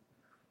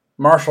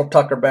 Marshall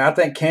Tucker Band. I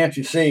think Can't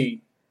You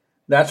See?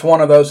 That's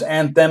one of those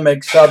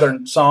anthemic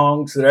Southern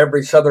songs that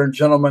every Southern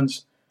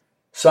gentleman's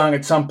sung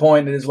at some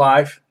point in his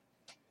life.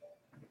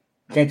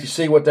 Can't you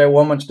see what that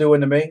woman's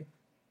doing to me?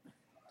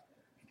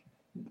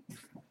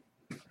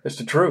 It's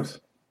the truth.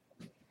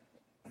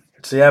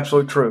 It's the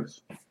absolute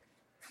truth.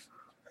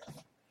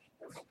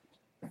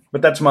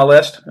 But that's my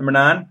list. Number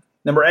 9.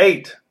 Number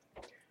 8.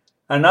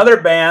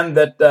 Another band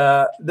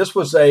that this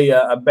was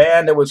a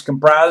band that was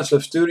comprised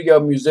of studio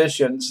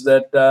musicians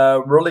that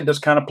really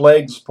just kind of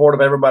played the support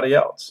of everybody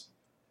else.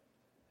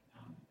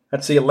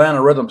 That's the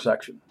Atlanta Rhythm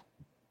Section.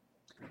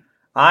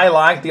 I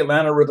like the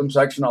Atlanta Rhythm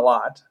Section a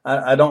lot.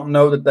 I don't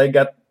know that they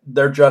got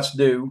their just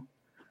due,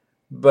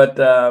 but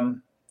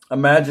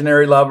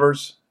Imaginary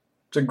Lovers,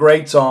 it's a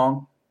great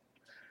song.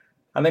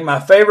 I think my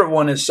favorite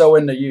one is So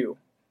Into You.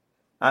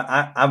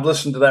 I've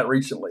listened to that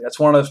recently. That's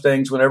one of those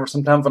things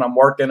sometimes when I'm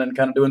working and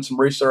kind of doing some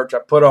research, I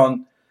put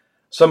on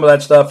some of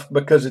that stuff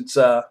because it's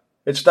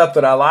stuff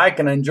that I like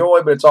and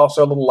enjoy, but it's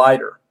also a little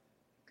lighter.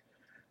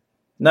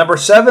 Number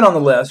 7 on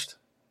the list,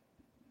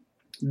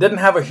 didn't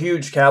have a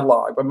huge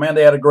catalog, but man,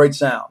 they had a great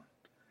sound.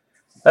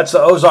 That's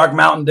the Ozark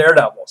Mountain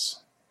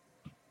Daredevils.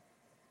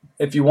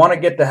 If you want to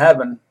get to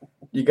heaven,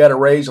 you got to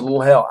raise a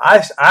little hell.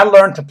 I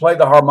learned to play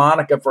the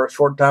harmonica for a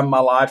short time in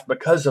my life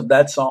because of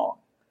that song.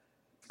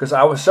 Because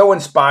I was so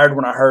inspired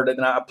when I heard it,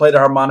 and I played the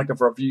harmonica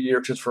for a few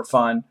years just for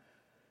fun.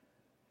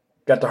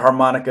 Got the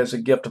harmonica as a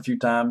gift a few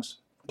times.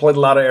 Played a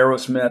lot of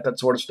Aerosmith, that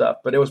sort of stuff.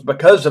 But it was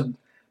because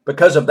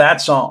of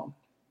that song.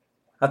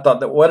 I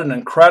thought that what an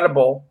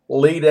incredible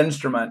lead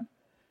instrument,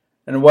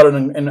 and what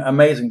an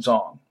amazing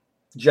song.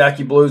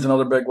 Jackie Blue's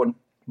another big one.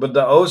 But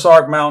the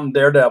Ozark Mountain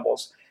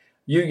Daredevils,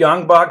 you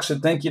young bucks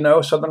that think you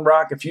know Southern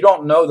rock, if you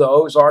don't know the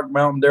Ozark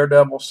Mountain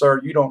Daredevils, sir,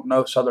 you don't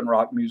know Southern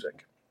rock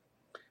music.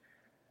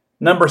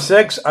 Number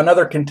 6,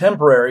 another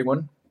contemporary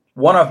one.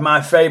 One of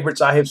my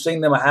favorites. I have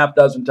seen them a half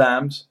dozen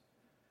times.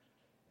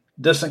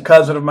 Distant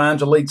cousin of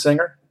mine's a lead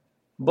singer.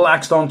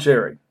 Black Stone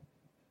Cherry.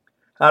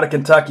 Out of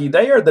Kentucky.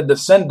 They are the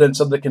descendants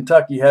of the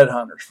Kentucky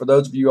Headhunters, for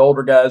those of you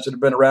older guys that have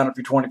been around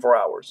for 24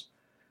 hours.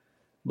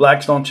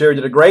 Black Stone Cherry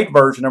did a great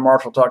version of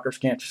Marshall Tucker's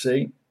Can't You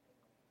See?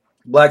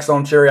 Black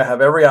Stone Cherry, I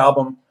have every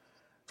album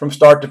from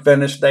start to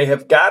finish. They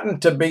have gotten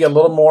to be a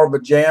little more of a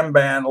jam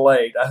band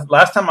late.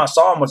 Last time I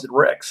saw them was at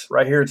Rick's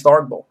right here in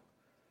Starkville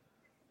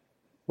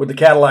with the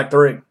Cadillac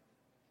 3.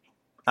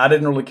 I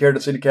didn't really care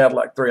to see the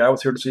Cadillac 3. I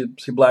was here to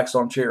see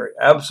Blackstone Cherry.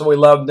 Absolutely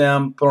loved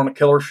them. Put on a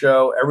killer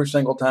show every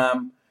single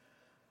time.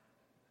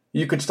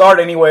 You could start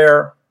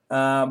anywhere,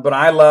 but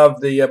I love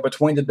the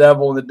Between the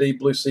Devil and the Deep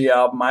Blue Sea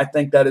album. I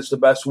think that is the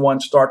best one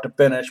start to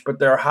finish, but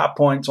there are high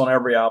points on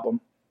every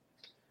album.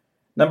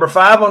 Number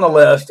 5 on the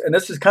list, and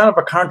this is kind of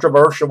a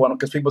controversial one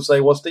because people say,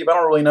 well, Steve, I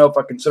don't really know if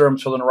I consider them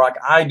Southern rock.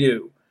 I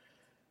do,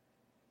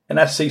 and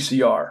that's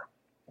CCR.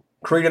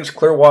 Creedence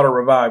Clearwater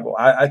Revival.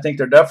 I think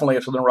they're definitely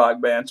a Southern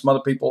rock band. Some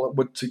other people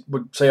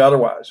would say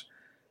otherwise.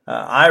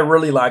 I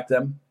really like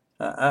them.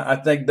 I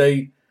think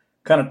they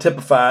kind of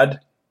typified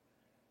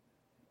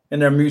in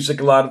their music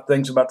a lot of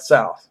things about the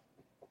South.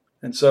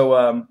 And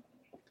so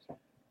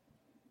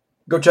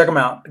go check them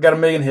out. They got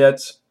 1 million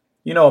hits.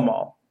 You know them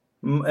all.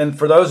 And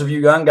for those of you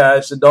young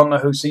guys that don't know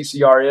who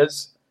CCR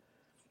is,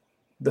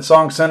 the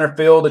song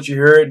Centerfield that you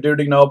hear at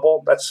Duty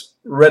Noble, that's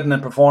written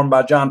and performed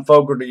by John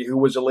Fogerty, who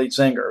was the lead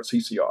singer of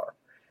CCR.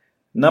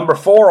 Number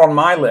 4 on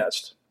my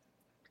list,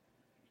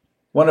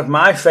 one of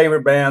my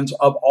favorite bands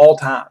of all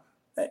time.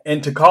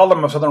 And to call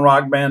them a Southern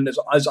rock band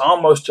is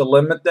almost to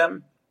limit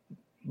them,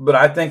 but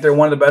I think they're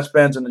one of the best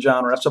bands in the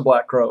genre. That's the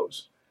Black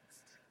Crowes.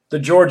 The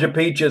Georgia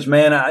Peaches,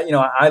 man,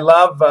 I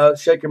love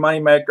Shake Your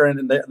Money Maker,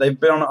 and they've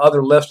been on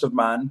other lists of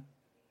mine.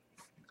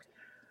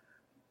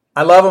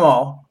 I love them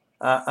all.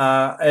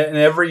 And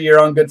every year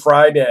on Good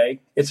Friday,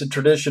 it's a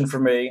tradition for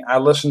me. I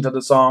listen to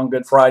the song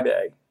Good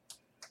Friday.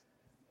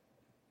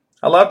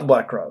 I love the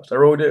Black Crowes. I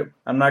really do.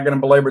 I'm not going to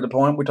belabor the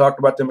point. We talked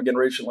about them again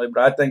recently,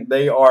 but I think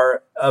they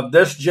are, of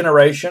this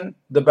generation,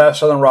 the best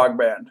Southern rock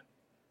band.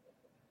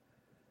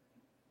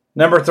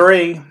 Number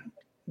 3,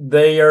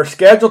 they are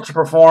scheduled to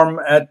perform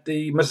at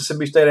the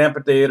Mississippi State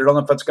Amphitheater. I don't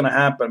know if that's going to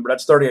happen, but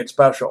that's 38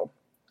 Special.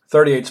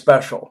 38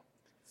 Special.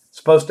 It's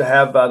supposed to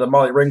have the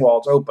Molly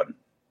Ringwalds open.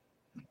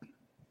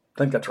 I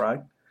think that's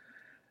right.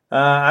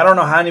 I don't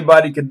know how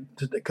anybody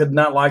could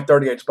not like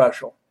 38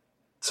 Special.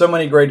 So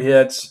many great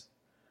hits.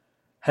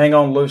 Hang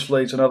On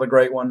Loosely is another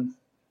great one.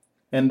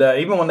 And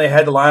even when they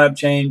had the lineup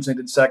change, they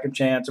did Second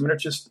Chance. I mean,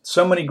 there's just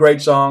so many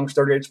great songs,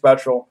 38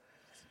 Special.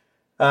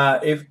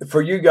 If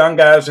for you young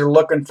guys who are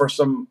looking for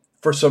some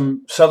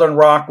Southern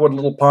rock with a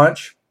little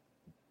punch,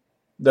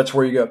 that's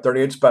where you go,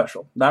 38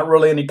 Special. Not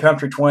really any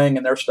country twang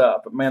in their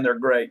stuff, but, man, they're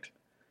great.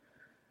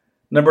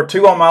 Number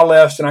 2 on my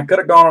list, and I could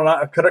have done it.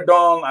 I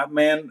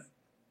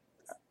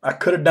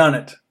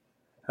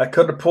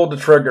could have pulled the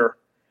trigger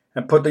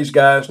and put these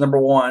guys number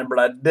 1, but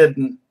I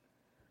didn't.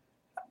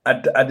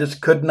 I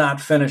just could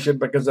not finish it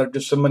because there are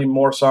just so many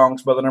more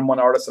songs by the number 1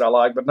 artist that I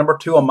like. But number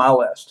 2 on my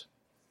list,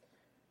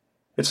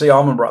 it's the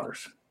Allman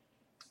Brothers.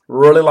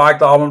 Really like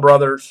the Allman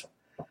Brothers.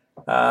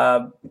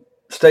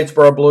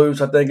 Statesboro Blues,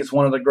 I think it's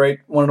one of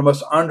the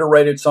most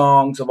underrated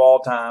songs of all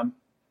time.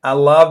 I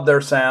love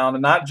their sound,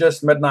 and not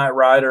just Midnight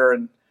Rider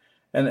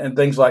and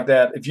things like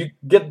that. If you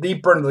get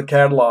deeper into the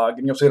catalog,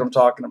 and you'll see what I'm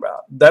talking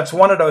about. That's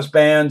one of those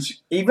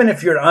bands, even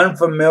if you're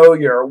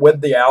unfamiliar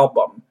with the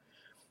album,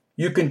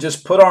 you can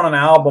just put on an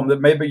album that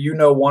maybe you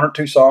know 1 or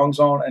 2 songs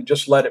on and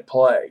just let it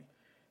play,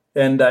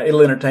 and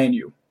it'll entertain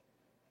you.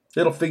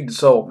 It'll feed the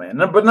soul, man.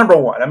 But number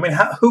 1, I mean,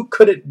 who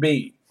could it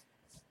be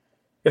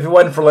if it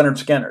wasn't for Lynyrd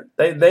Skynyrd?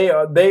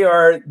 They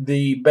are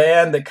the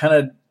band that kind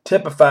of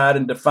typified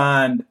and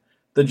defined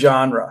the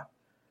genre.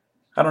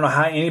 I don't know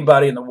how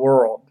anybody in the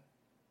world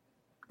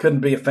couldn't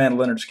be a fan of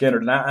Lynyrd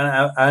Skynyrd. And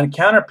I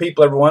encounter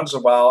people every once in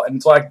a while, and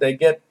it's like they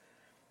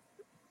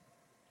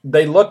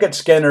look at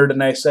Skynyrd and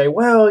they say,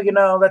 well,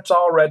 that's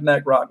all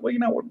redneck rock. Well,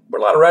 we're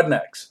a lot of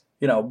rednecks,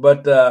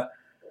 but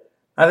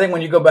I think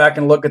when you go back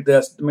and look at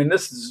this, I mean,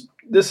 this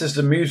is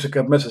the music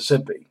of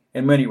Mississippi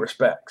in many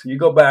respects. You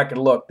go back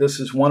and look, this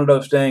is one of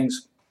those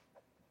things,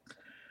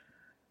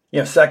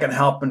 Second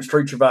Helping,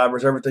 Street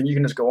Survivors, everything. You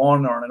can just go on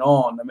and on and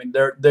on. I mean,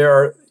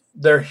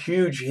 they're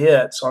huge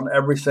hits on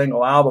every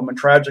single album, and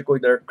tragically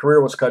their career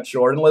was cut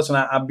short. And listen,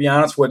 I'll be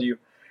honest with you,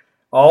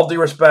 all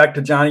due respect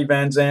to Johnny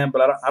Van Zandt,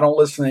 but I don't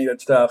listen to any of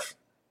that stuff.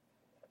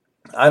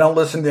 I don't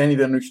listen to any of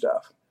the new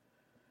stuff.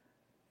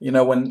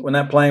 When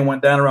that plane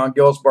went down around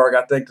Gillsburg,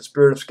 I think the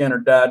spirit of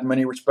Skynyrd died in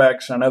many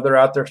respects. I know they're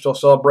out there still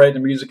celebrating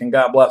the music, and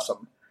God bless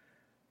them.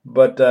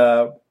 But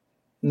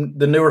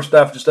the newer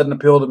stuff just doesn't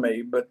appeal to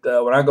me. But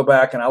when I go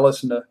back and I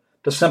listen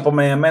to Simple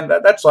Man,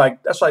 that's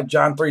like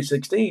John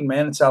 3:16,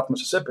 man, in South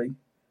Mississippi.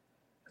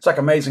 It's like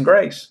Amazing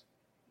Grace.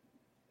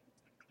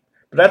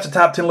 But that's the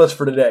top 10 list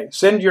for today.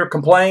 Send your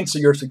complaints or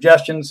your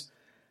suggestions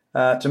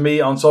to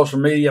me on social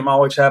media. I'm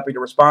always happy to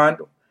respond.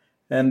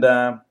 And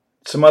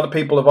some other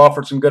people have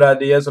offered some good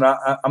ideas, and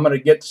I'm going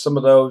to get to some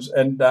of those.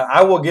 And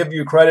I will give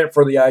you credit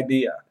for the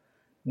idea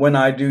when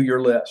I do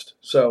your list.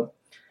 So,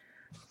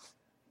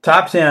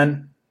 top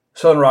 10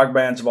 Southern rock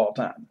bands of all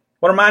time.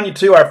 I want to remind you,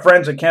 too, our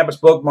friends at Campus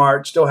Book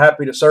Mart, still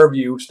happy to serve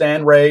you.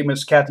 Stan Ray,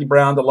 Miss Kathy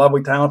Brown, the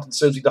lovely, talented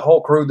Susie, the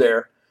whole crew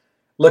there,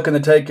 looking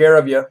to take care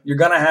of you. You're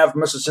going to have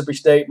Mississippi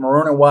State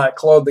maroon and white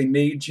clothing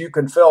needs. You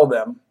can fill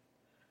them.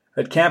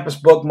 at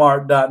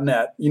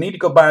campusbookmart.net. You need to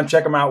go by and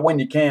check them out when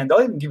you can.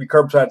 They'll even give you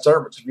curbside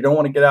service. If you don't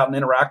want to get out and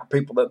interact with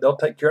people, they'll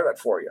take care of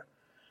that for you.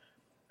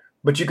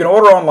 But you can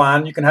order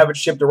online. You can have it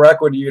shipped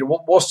directly to you.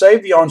 We'll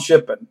save you on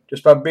shipping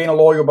just by being a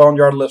loyal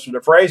Boneyard listener.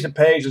 The phrase it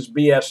pays is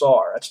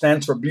BSR. That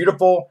stands for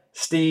Beautiful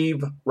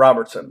Steve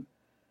Robertson.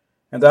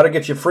 And that'll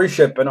get you free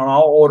shipping on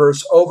all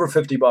orders over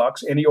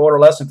 $50. Any order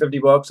less than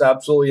 $50,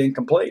 absolutely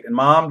incomplete. And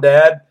Mom,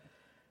 Dad,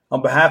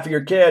 on behalf of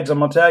your kids, I'm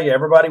going to tell you,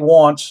 everybody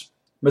wants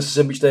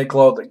Mississippi State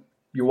clothing.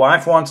 Your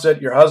wife wants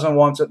it. Your husband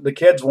wants it. The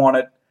kids want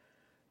it.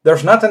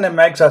 There's nothing that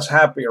makes us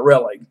happier,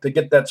 really, to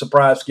get that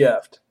surprise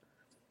gift.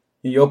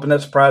 You open that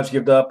surprise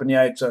gift up, and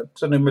yeah, it's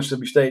a new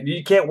Mississippi State.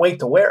 You can't wait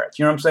to wear it.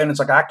 You know what I'm saying? It's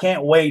like, I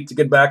can't wait to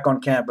get back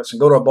on campus and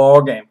go to a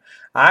ball game.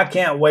 I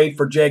can't wait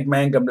for Jake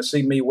Mangum to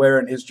see me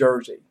wearing his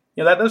jersey.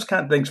 You know, those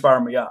kind of things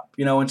fire me up.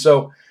 You know, and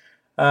so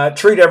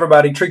treat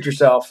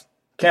yourself,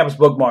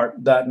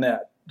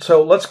 campusbookmart.net.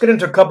 So let's get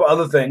into a couple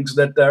other things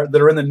that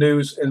are in the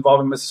news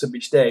involving Mississippi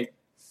State.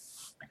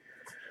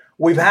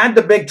 We've had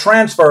the big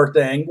transfer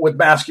thing with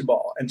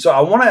basketball, and so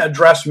I want to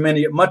address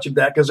much of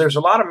that because there's a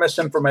lot of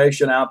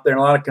misinformation out there and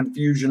a lot of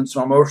confusion and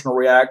some emotional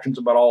reactions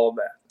about all of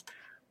that.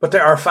 But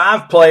there are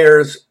 5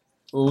 players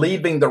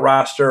leaving the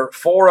roster,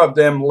 4 of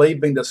them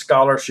leaving the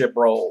scholarship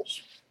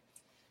roles.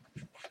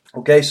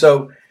 Okay,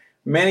 so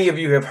many of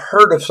you have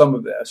heard of some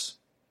of this,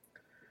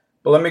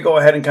 but let me go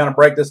ahead and kind of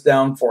break this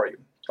down for you.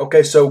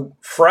 Okay, so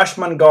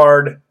freshman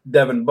guard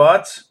Devin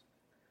Butts,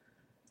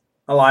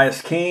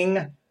 Elias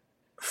King,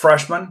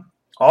 freshman,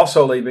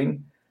 also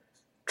leaving.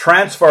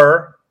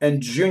 Transfer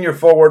and junior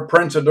forward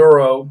Prince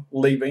Aduro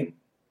leaving.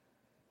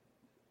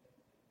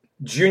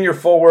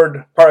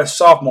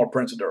 Sophomore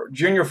Prince Aduro.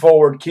 Junior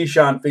forward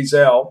Keyshawn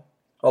Fizel,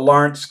 a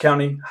Lawrence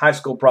County High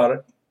School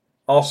product,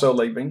 also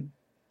leaving.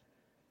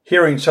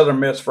 Hearing Southern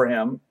Miss for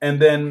him. And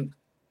then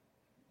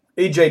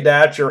E.J.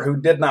 Datcher, who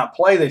did not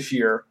play this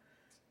year,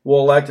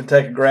 will elect to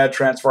take a grad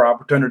transfer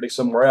opportunity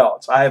somewhere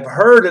else. I have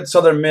heard that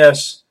Southern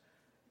Miss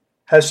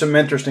has some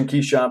interest in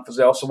Keyshawn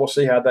Fizel, so we'll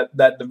see how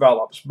that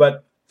develops.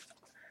 But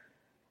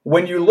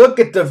when you look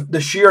at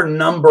the sheer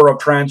number of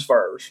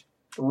transfers,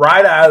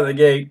 right out of the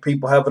gate,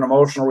 people have an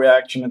emotional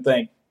reaction and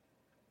think,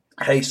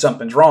 hey,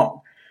 something's wrong.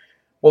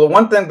 Well, the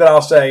one thing that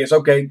I'll say is,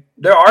 okay,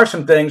 there are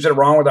some things that are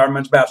wrong with our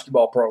men's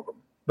basketball program,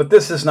 but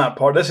this is not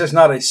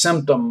a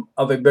symptom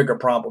of a bigger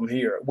problem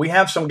here. We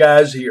have some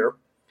guys here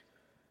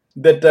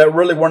that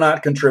really were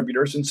not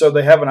contributors, and so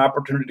they have an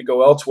opportunity to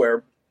go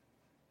elsewhere.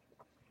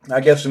 I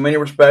guess in many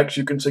respects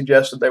you can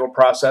suggest that they were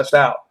processed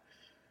out.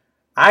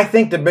 I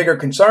think the bigger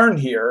concern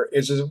here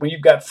is when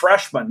you've got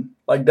freshmen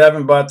like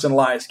Devin Butts and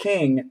Elias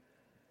King,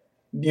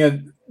 you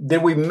know,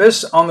 did we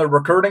miss on the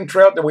recruiting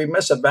trail? Did we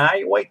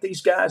misevaluate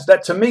these guys?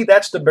 That, to me,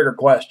 that's the bigger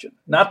question.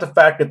 Not the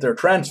fact that they're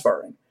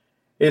transferring.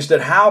 Is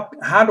that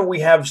how do we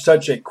have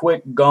such a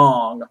quick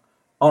gong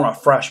on a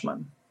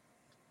freshman?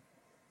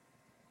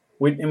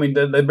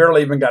 They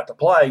barely even got to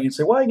play. You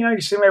say, well, you know,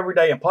 you see them every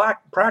day in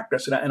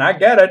practice, and I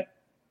get it.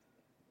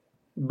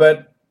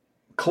 But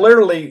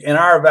clearly in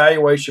our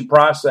evaluation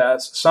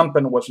process,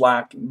 something was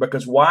lacking,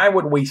 because why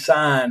would we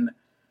sign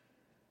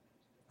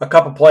a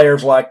couple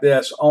players like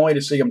this only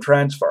to see them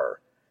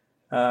transfer?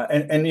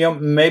 And you know,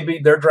 maybe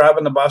they're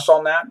driving the bus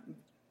on that.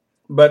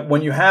 But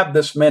when you have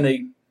this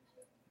many,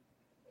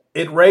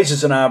 it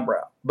raises an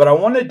eyebrow. But I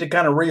wanted to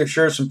kind of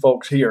reassure some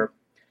folks here.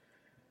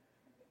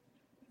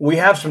 We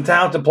have some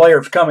talented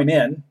players coming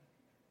in,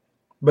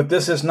 but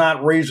this is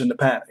not reason to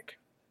panic.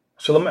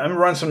 So let me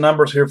run some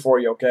numbers here for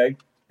you, okay?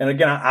 And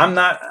again,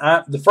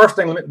 the first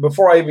thing,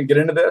 before I even get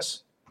into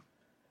this,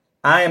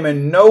 I am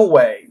in no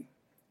way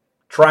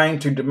trying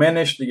to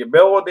diminish the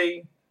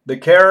ability, the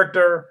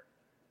character,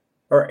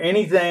 or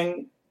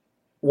anything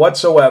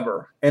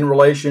whatsoever in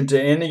relation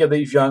to any of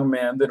these young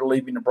men that are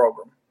leaving the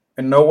program.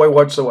 In no way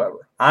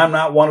whatsoever. I'm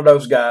not one of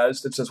those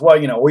guys that says, well,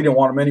 you know, we didn't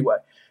want them anyway.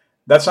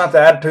 That's not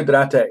the attitude that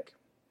I take.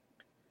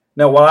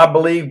 Now, while I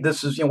believe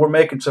this is, you know, we're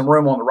making some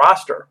room on the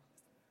roster,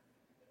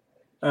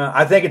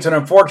 I think it's an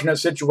unfortunate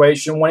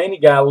situation when any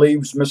guy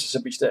leaves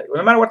Mississippi State,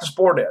 no matter what the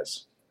sport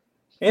is,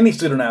 any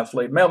student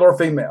athlete, male or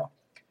female.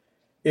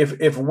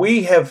 If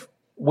we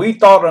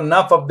thought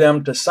enough of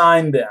them to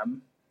sign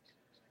them,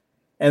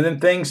 and then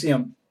things,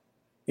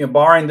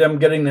 barring them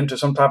getting into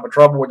some type of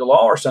trouble with the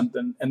law or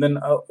something, and then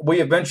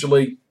we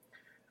eventually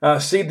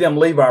see them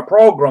leave our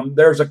program,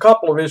 there's a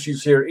couple of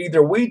issues here.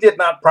 Either we did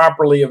not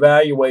properly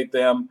evaluate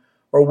them,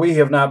 or we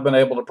have not been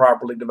able to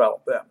properly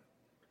develop them.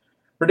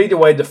 But either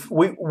way,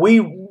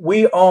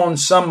 we own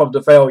some of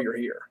the failure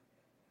here.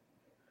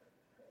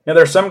 Now,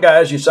 there's some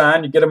guys you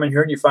sign, you get them in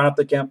here, and you find out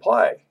they can't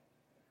play.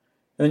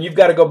 And then you've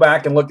got to go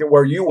back and look at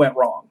where you went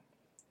wrong.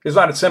 It's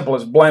not as simple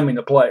as blaming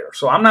the player.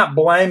 So I'm not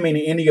blaming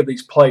any of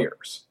these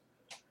players.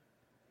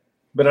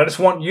 But I just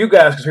want you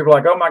guys, because people are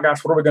like, oh my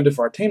gosh, what are we going to do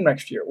for our team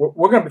next year?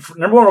 We're going to be,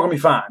 number one, we're going to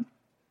be fine.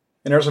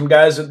 And there's some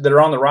guys that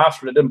are on the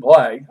roster that didn't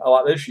play a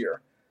lot this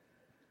year.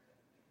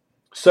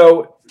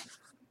 So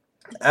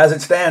as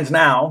it stands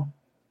now,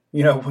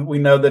 you know, we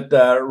know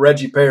that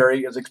Reggie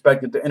Perry is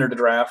expected to enter the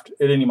draft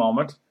at any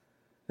moment.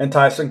 and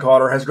Tyson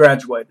Carter has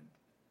graduated.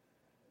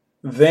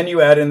 Then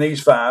you add in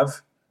these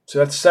 5. So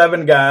that's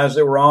 7 guys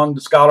that were on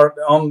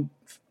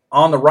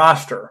the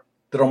roster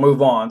that'll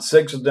move on.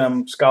 6 of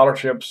them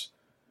scholarships.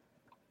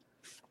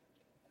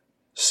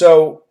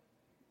 So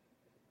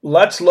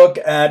let's look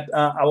at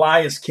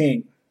Elias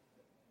King.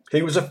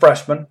 He was a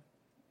freshman.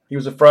 He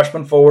was a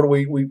freshman forward.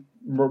 We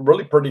were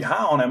really pretty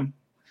high on him,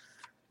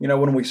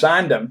 when we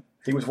signed him.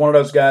 He was one of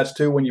those guys,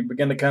 too, when you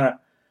begin to kind of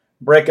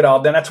break it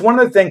all down. That's one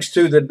of the things,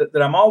 too,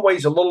 that I'm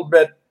always a little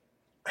bit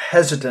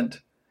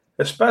hesitant,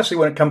 especially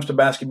when it comes to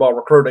basketball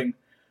recruiting.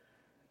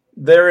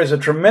 There is a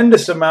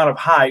tremendous amount of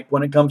hype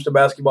when it comes to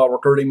basketball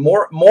recruiting,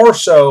 more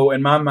so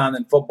in my mind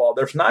than football.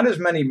 There's not as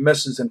many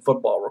misses in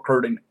football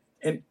recruiting.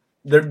 And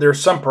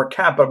there's some per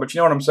capita, but you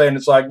know what I'm saying?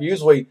 It's like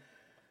usually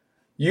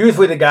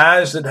the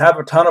guys that have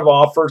a ton of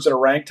offers that are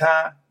ranked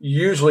high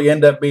usually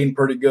end up being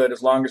pretty good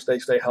as long as they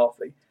stay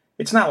healthy.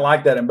 It's not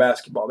like that in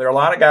basketball. There are a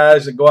lot of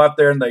guys that go out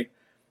there and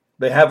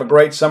they have a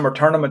great summer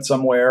tournament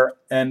somewhere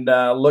and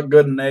look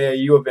good in an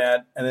AAU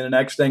event, and then the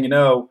next thing you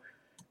know,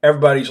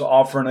 everybody's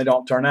offering, they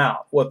don't turn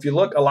out. Well, if you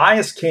look,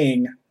 Elias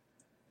King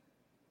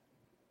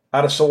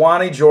out of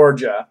Sewanee,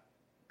 Georgia,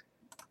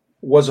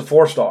 was a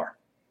 4-star.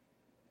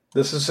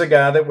 This is a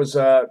guy that was,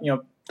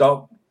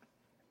 thought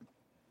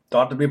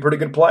to be a pretty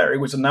good player. He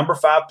was a number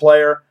 5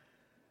 player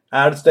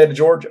out of the state of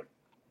Georgia.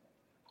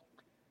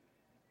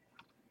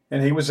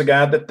 And he was a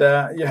guy that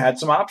had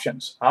some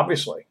options,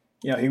 obviously.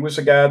 He was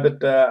a guy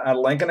that at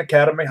Lincoln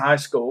Academy High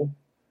School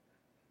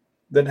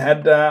that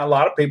had a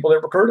lot of people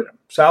that recruited him.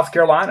 South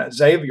Carolina,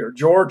 Xavier,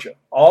 Georgia,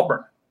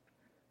 Auburn.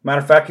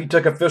 Matter of fact, he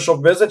took official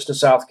visits to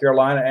South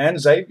Carolina and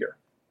Xavier.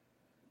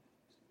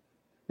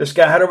 This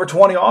guy had over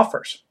 20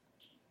 offers.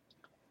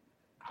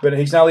 But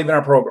he's not leaving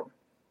our program.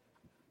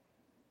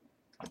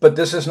 But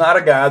this is not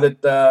a guy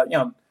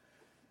that,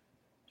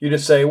 you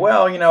just say,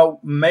 well,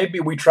 maybe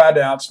we tried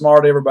to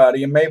outsmart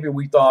everybody, and maybe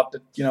we thought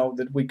that,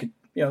 that we could,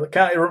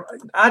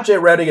 I.J.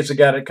 Reddy is a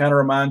guy that kind of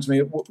reminds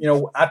me,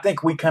 I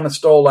think we kind of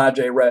stole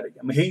I.J. Reddy.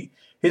 I mean,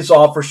 his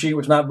offer sheet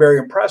was not very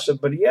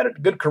impressive, but he had a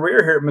good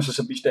career here at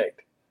Mississippi State.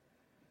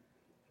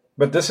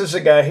 But this is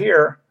a guy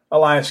here,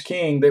 Elias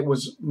King, that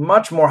was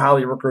much more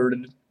highly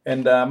recruited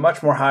and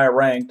much more higher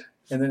ranked,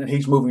 and then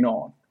he's moving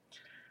on.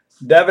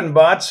 Devin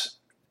Butts,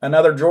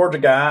 another Georgia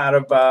guy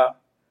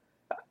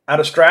out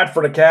of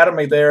Stratford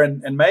Academy there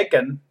in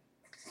Macon,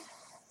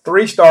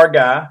 3-star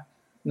guy,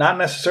 not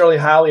necessarily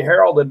highly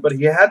heralded, but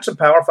he had some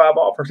Power 5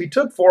 offers. He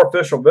took 4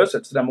 official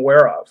visits that I'm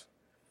aware of.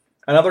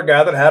 Another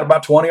guy that had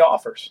about 20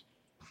 offers.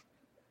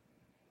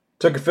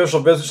 Took official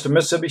visits to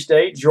Mississippi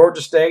State,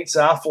 Georgia State,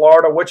 South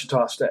Florida,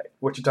 Wichita State.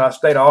 Wichita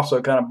State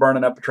also kind of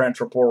burning up the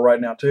transfer portal right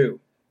now too.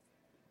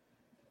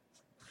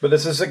 But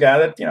this is a guy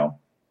that,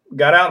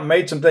 got out and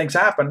made some things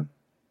happen,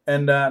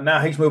 and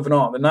now he's moving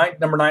on. The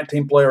number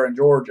 19 player in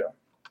Georgia.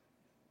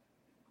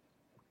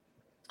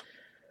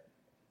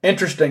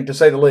 Interesting, to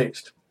say the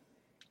least.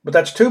 But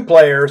that's 2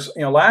 players.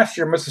 Last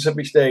year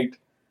Mississippi State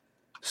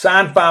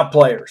signed 5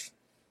 players.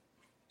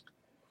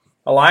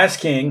 Elias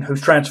King,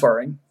 who's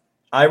transferring.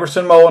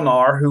 Iverson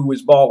Molinar, who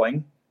is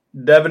balling.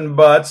 Devin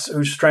Butts,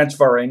 who's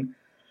transferring.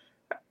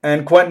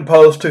 And Quentin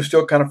Post, who's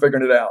still kind of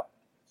figuring it out.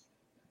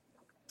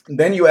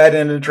 Then you add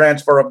in the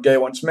transfer of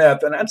Galen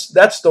Smith. And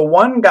that's the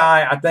one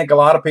guy I think a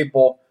lot of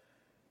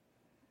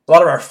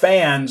our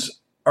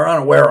fans are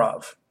unaware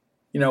of.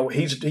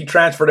 He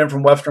transferred in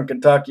from Western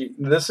Kentucky.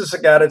 This is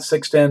a guy that's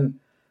 6'10",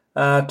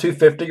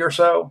 250 or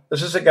so.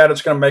 This is a guy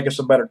that's going to make us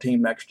a better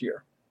team next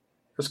year.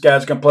 This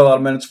guy's going to play a lot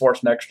of minutes for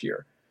us next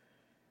year.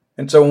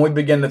 And so when we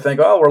begin to think,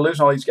 we're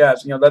losing all these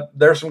guys,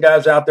 there's some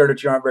guys out there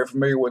that you aren't very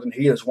familiar with, and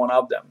he is one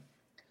of them.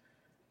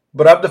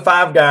 But of the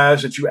 5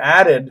 guys that you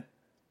added,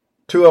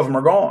 2 of them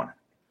are gone.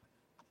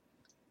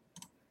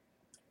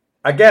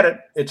 I get it.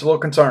 It's a little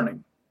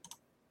concerning.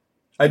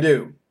 I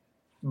do.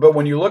 But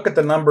when you look at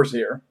the numbers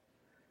here,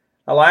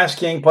 Elias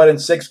King played in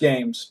 6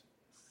 games.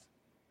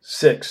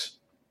 6.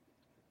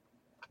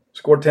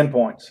 Scored 10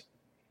 points.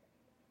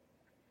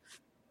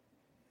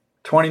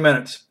 20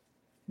 minutes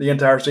the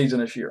entire season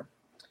this year.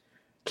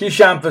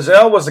 Keyshawn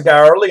Fazell was the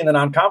guy early in the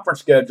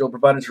non-conference schedule,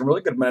 provided some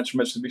really good minutes for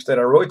Mississippi State.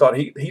 I really thought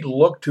he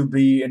looked to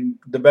be in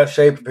the best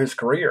shape of his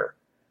career.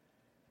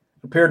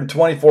 Appeared in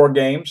 24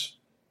 games.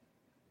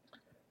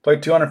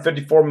 Played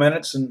 254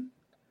 minutes and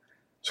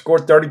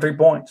scored 33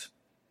 points.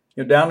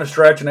 Down the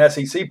stretch in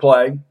SEC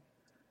play,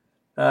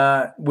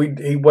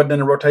 he wasn't in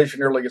the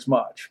rotation nearly as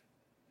much.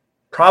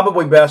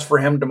 Probably best for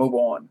him to move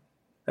on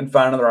and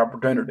find another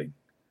opportunity.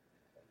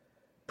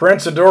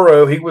 Prince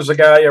Aduru, he was a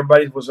guy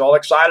everybody was all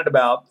excited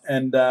about.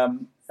 And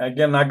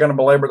again, not going to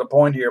belabor the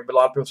point here, but a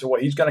lot of people say,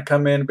 well, he's going to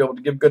come in and be able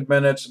to give good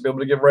minutes, be able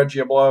to give Reggie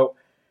a blow.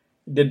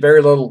 He did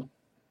very little.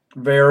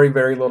 Very,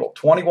 very little.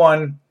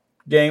 21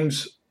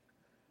 games,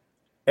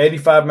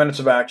 85 minutes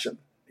of action.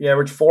 He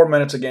averaged 4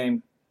 minutes a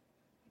game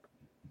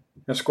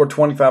and scored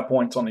 25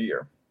 points on the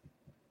year.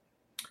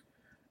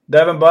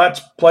 Devin Butts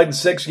played in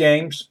 6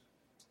 games,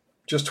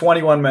 just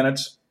 21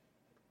 minutes,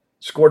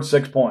 scored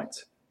 6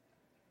 points.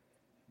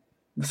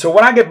 So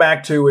what I get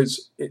back to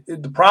is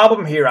the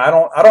problem here. I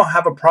don't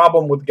have a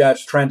problem with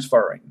guys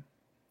transferring.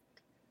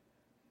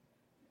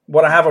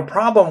 What I have a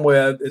problem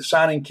with is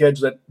signing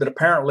kids that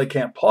apparently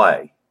can't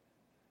play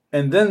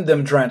and then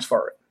them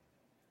transferring.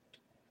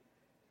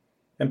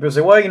 And people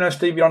say, well,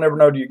 Steve, you don't ever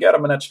know till you get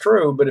them, and that's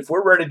true. But if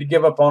we're ready to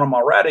give up on them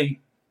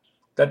already,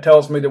 that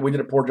tells me that we did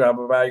a poor job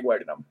of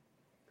evaluating them.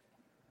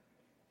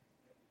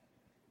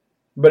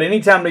 But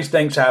anytime these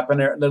things happen,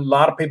 a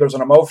lot of people, there's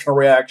an emotional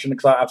reaction,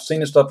 because I've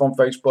seen this stuff on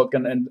Facebook,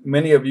 and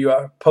many of you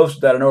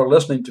posted that and are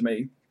listening to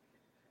me.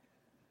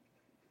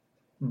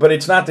 But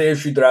it's not the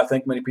issue that I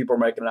think many people are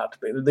making it out to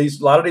be.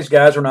 A lot of these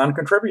guys are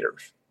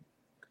non-contributors.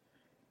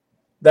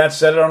 That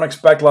said, I don't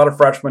expect a lot of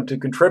freshmen to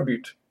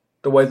contribute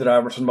the way that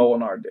Iverson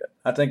Molinar did.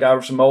 I think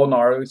Iverson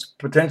Molinar is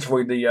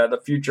potentially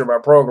the future of our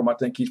program. I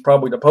think he's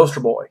probably the poster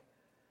boy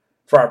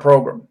for our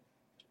program.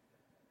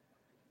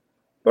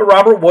 But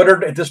Robert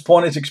Woodard at this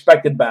point is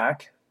expected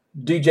back.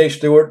 DJ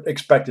Stewart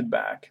expected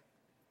back.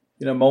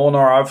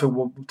 Molinar obviously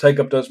will take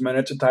up those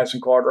minutes that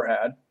Tyson Carter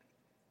had.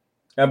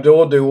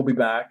 Abdul Ado will be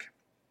back.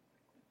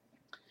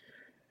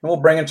 And we'll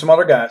bring in some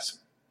other guys.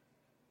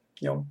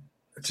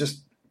 It's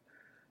just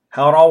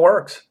how it all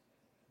works.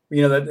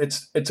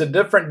 That it's a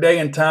different day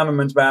and time in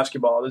men's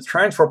basketball. The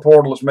transfer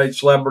portal has made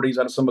celebrities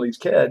out of some of these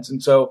kids.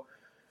 And so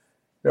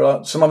there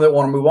are some of them that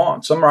want to move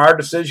on. Some are our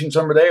decisions,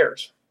 some are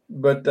theirs.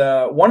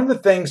 But one of the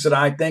things that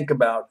I think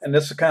about, and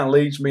this kind of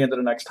leads me into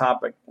the next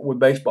topic with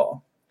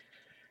baseball,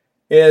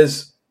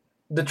 is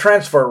the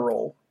transfer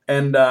rule.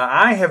 And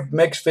I have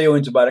mixed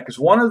feelings about it, because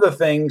one of the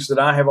things that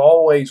I have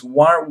always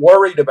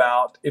worried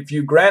about, if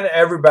you grant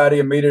everybody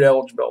immediate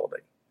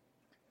eligibility,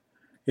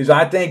 is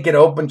I think it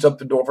opens up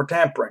the door for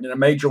tampering in a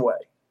major way.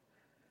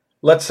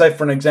 Let's say,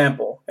 for an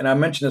example, and I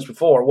mentioned this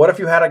before, what if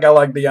you had a guy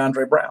like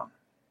DeAndre Brown?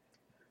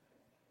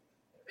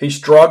 He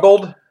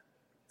struggled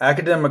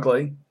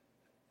academically,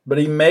 but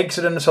he makes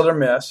it into Southern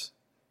Miss,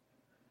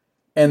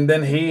 and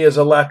then he is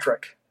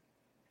electric.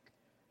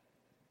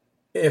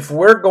 If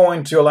we're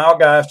going to allow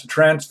guys to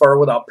transfer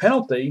without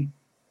penalty,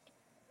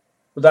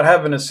 without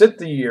having to sit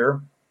the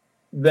year,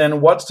 then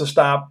what's to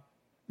stop,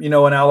 an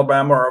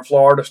Alabama or a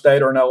Florida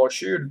State or an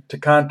LSU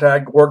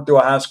to work through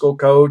a high school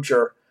coach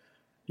or,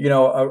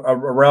 a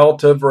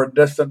relative or a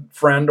distant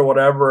friend or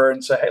whatever,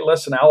 and say, hey,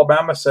 listen,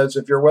 Alabama says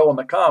if you're willing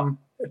to come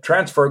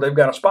transfer, they've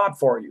got a spot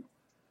for you.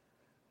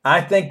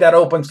 I think that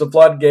opens the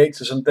floodgates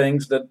to some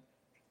things that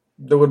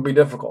would be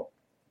difficult.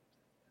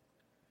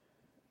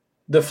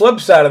 The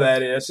flip side of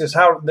that is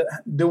how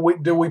do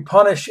we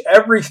punish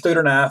every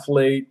student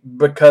athlete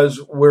because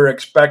we're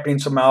expecting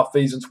some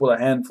malfeasance with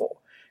a handful?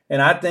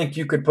 And I think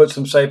you could put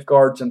some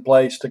safeguards in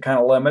place to kind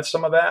of limit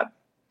some of that.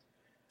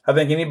 I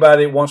think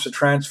anybody that wants to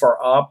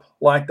transfer up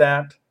like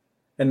that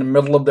in the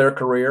middle of their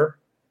career,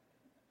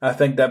 I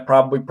think that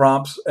probably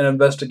prompts an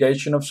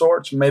investigation of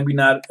sorts. Maybe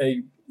not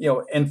a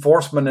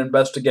enforcement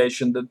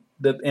investigation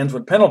that ends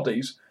with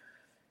penalties,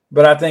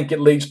 but I think it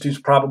leads to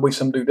probably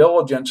some due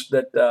diligence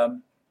that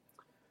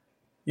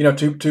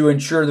to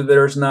ensure that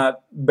there's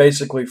not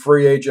basically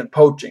free agent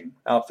poaching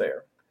out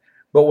there.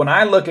 But when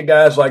I look at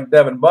guys like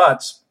Devin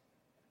Butts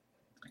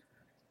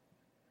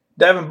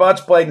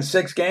played in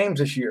 6 games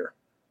this year.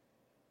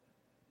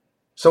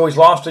 So he's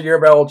lost a year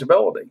of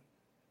eligibility.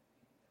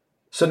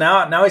 So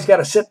now he's got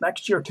to sit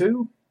next year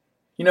too,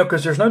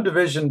 because there's no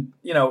division,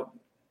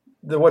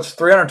 what's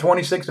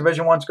 326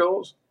 Division I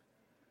schools?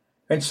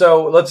 And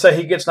so let's say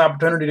he gets an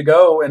opportunity to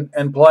go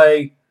and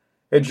play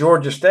at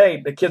Georgia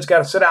State. The kid's got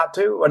to sit out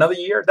too another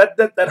year.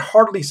 That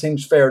hardly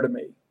seems fair to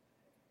me.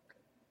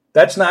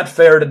 That's not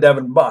fair to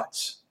Devin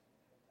Butts.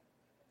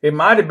 It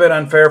might have been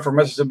unfair for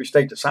Mississippi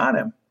State to sign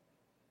him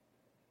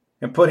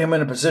and put him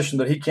in a position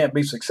that he can't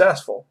be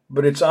successful.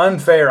 But it's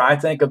unfair, I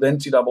think, of the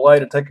NCAA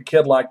to take a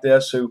kid like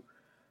this who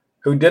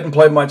didn't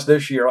play much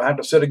this year, will have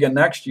to sit again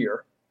next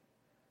year.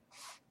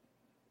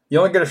 You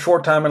only get a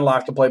short time in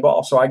life to play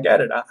ball, so I get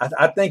it.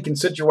 I think in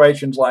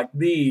situations like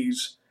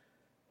these,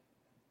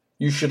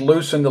 you should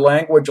loosen the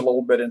language a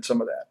little bit in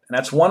some of that. And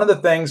that's one of the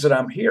things that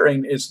I'm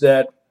hearing is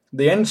that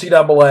the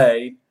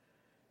NCAA,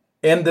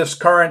 in this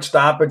current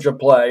stoppage of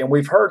play, and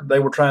we've heard they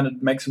were trying to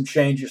make some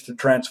changes to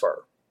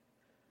transfer,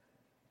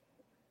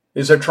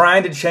 is they're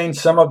trying to change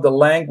some of the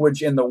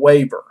language in the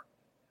waiver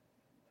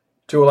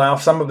to allow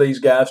some of these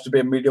guys to be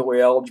immediately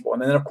eligible.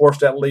 And then, of course,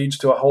 that leads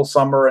to a whole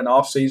summer and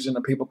off-season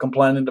of people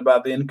complaining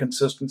about the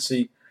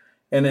inconsistency.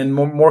 And in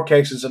more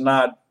cases than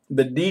not,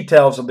 the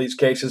details of these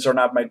cases are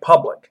not made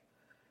public.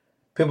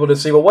 People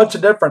just see, well, what's the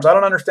difference? I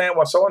don't understand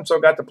why so-and-so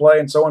got to play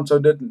and so-and-so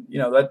didn't.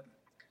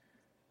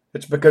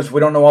 It's because we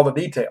don't know all the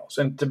details.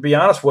 And to be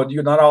honest with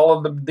you, not all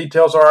of the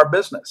details are our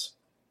business.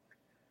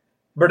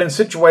 But in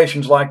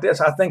situations like this,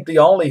 I think the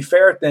only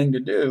fair thing to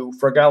do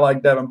for a guy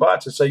like Devin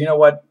Butts is say, you know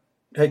what,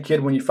 hey,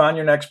 kid, when you find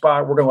your next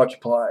spot, we're going to let you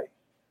play.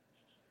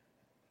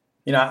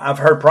 I've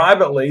heard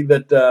privately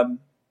that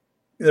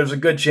there's a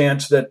good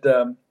chance that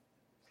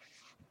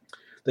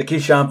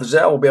Keyshawn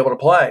Fazell will be able to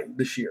play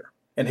this year.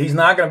 And he's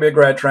not going to be a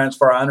grad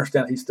transfer. I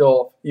understand he's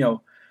still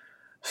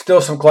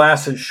some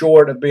classes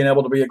short of being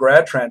able to be a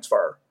grad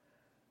transfer.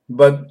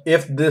 But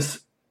if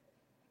this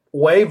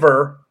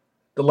waiver,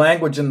 the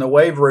language in the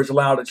waiver is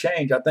allowed to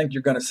change, I think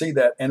you're going to see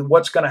that. And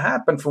what's going to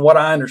happen, from what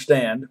I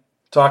understand,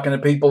 talking to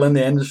people in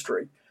the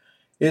industry,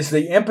 is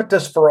the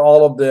impetus for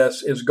all of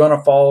this is going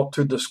to fall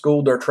to the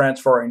school they're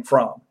transferring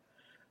from.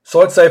 So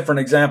let's say, for an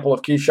example,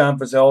 if Keyshawn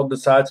Fazell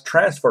decides to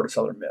transfer to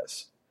Southern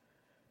Miss.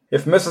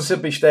 If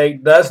Mississippi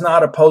State does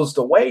not oppose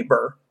the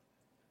waiver,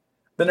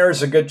 then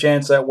there's a good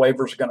chance that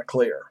waiver is going to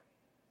clear.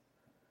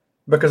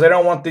 Because they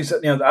don't want these,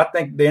 I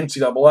think the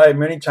NCAA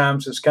many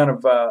times is kind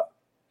of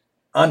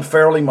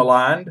unfairly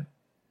maligned.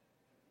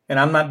 And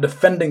I'm not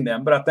defending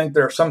them, but I think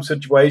there are some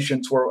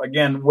situations where,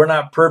 again, we're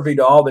not privy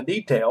to all the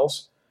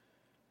details.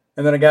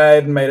 And then a guy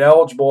hadn't made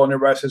eligible, and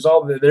everybody says,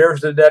 oh,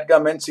 there's the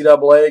dadgum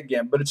NCAA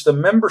again. But it's the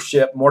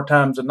membership, more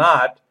times than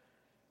not,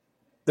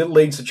 that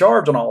leads the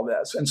charge on all of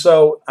this. And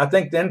so I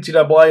think the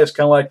NCAA is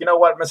kind of like, you know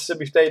what,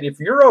 Mississippi State, if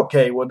you're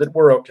okay with it,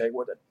 we're okay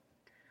with it.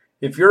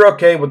 If you're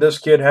okay with this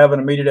kid having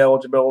immediate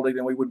eligibility,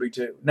 then we would be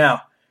too.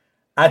 Now,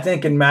 I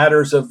think in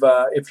matters of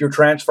if you're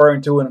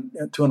transferring to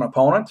an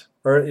opponent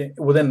or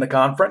within the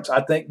conference,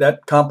 I think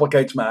that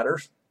complicates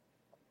matters.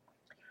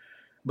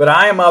 But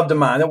I am of the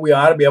mind that we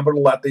ought to be able to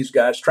let these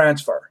guys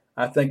transfer.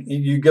 I think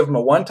you give them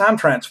a one-time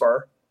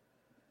transfer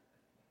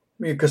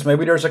because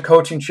maybe there's a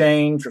coaching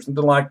change or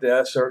something like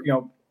this, or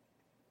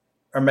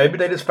maybe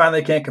they just find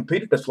they can't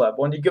compete at this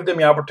level, and you give them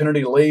the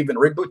opportunity to leave and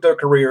reboot their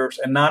careers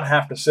and not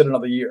have to sit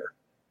another year.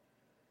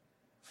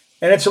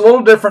 And it's a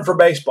little different for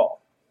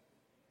baseball.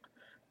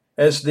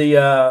 As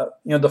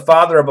the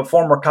father of a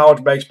former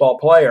college baseball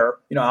player,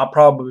 I'll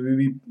probably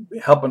be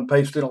helping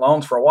pay student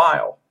loans for a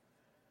while.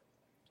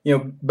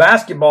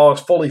 Basketball is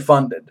fully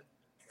funded.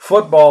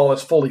 Football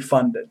is fully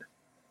funded.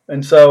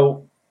 And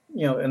so,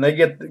 and they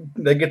get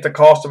the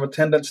cost of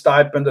attendance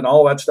stipend and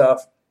all that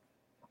stuff.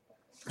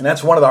 And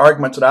that's one of the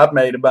arguments that I've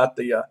made about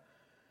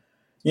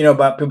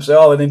about people say,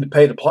 oh, they need to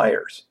pay the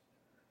players.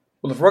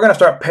 Well, if we're going to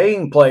start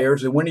paying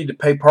players, then we need to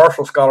pay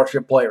partial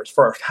scholarship players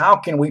first. How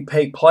can we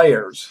pay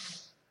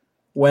players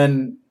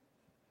when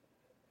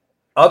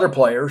other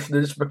players,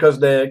 just because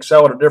they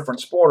excel at a different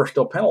sport, are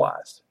still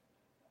penalized?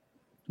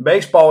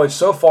 Baseball is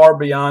so far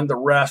beyond the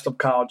rest of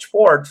college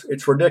sports,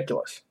 it's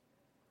ridiculous.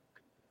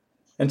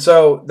 And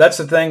so that's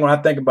the thing when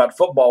I think about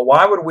football.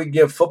 Why would we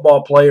give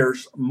football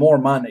players more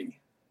money?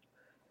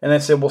 And they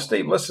said, well,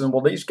 Steve, listen,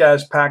 these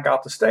guys pack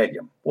out the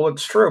stadium. Well,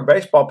 it's true.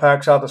 Baseball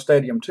packs out the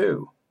stadium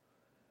too.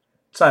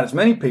 It's not as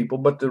many people,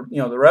 but the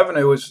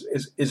revenue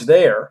is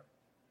there.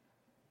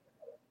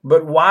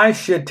 But why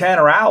should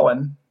Tanner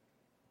Allen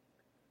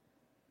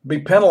be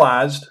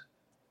penalized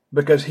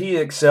because he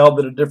excelled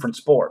at a different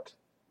sport?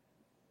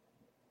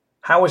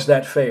 How is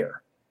that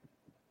fair?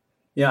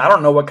 I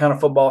don't know what kind of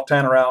football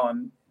Tanner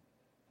Allen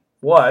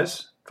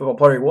football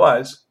player he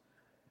was.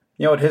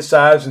 At his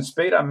size and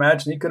speed, I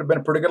imagine he could have been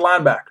a pretty good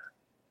linebacker.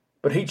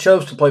 But he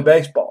chose to play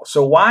baseball.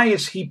 So why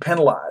is he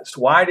penalized?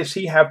 Why does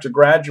he have to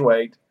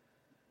graduate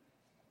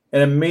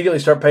and immediately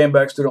start paying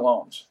back student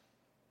loans?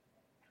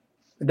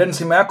 It doesn't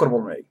seem equitable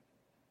to me.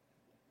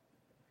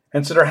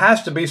 And so there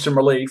has to be some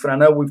relief. And I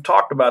know we've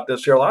talked about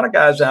this. There are a lot of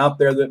guys out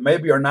there that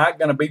maybe are not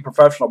going to be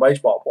professional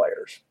baseball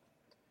players.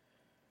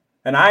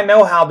 And I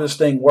know how this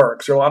thing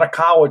works. There are a lot of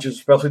colleges,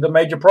 especially the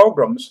major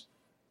programs,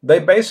 they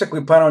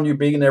basically plan on you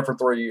being there for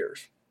 3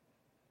 years.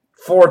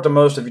 4 at the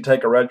most if you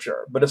take a red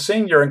shirt. But a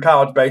senior in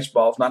college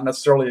baseball is not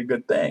necessarily a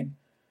good thing.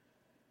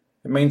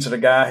 It means that a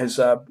guy has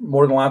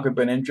more than likely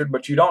been injured,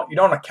 but you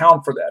don't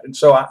account for that. And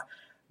so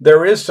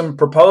there is some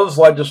proposed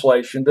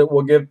legislation that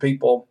will give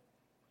people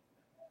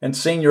and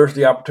seniors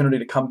the opportunity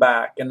to come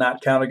back and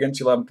not count against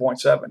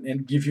 11.7.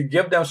 And if you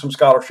give them some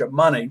scholarship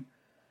money,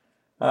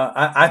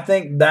 I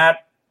think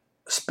that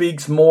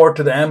speaks more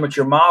to the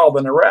amateur model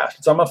than the rest.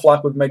 It's almost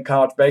like we've made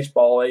college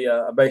baseball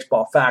a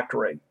baseball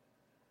factory.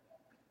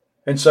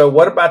 And so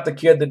what about the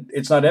kid that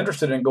it's not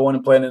interested in going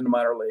and playing in the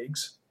minor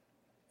leagues?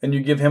 And you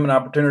give him an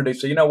opportunity.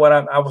 So, you know what,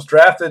 I was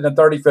drafted in the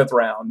 35th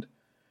round.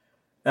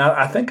 Now,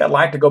 I think I'd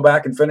like to go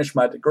back and finish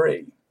my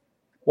degree.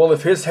 Well,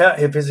 if his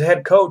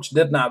head coach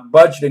did not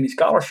budget any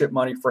scholarship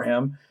money for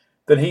him,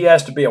 then he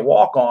has to be a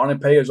walk-on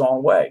and pay his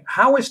own way.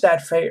 How is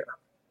that fair?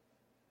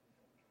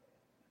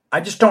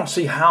 I just don't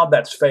see how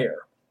that's fair.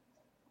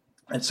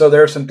 And so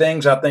there are some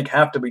things I think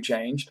have to be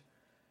changed.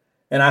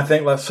 And I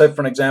think, let's say,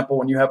 for an example,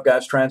 when you have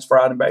guys transfer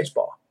out in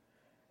baseball,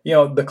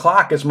 the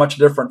clock is much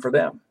different for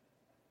them.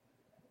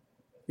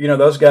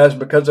 Those guys,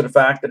 because of the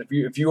fact that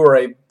if you are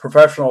a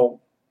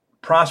professional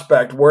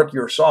prospect worth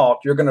your salt,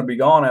 you're going to be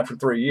gone after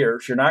 3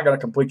 years. You're not going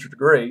to complete your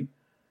degree.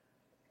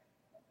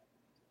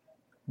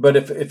 But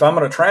if I'm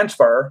going to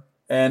transfer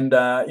and,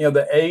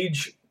 the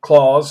age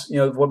clause,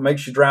 what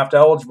makes you draft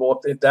eligible,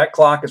 if that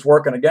clock is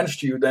working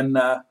against you, then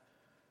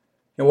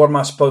what am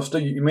I supposed to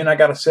do? You mean I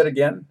got to sit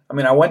again? I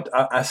mean,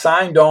 I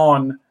signed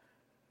on,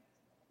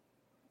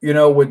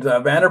 with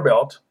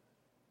Vanderbilt,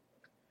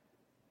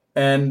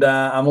 and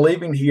I'm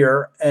leaving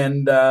here,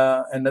 and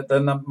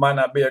that might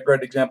not be a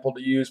great example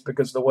to use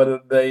because of the way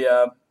that they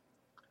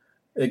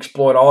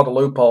exploit all the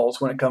loopholes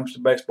when it comes to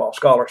baseball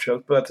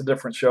scholarships, but that's a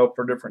different show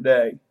for a different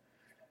day.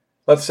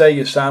 let's say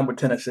you signed with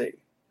Tennessee.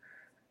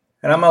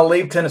 And I'm going to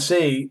leave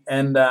Tennessee,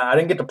 and I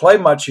didn't get to play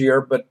much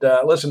here. But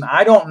listen,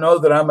 I don't know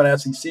that I'm an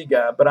SEC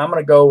guy, but I'm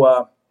going to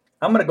go.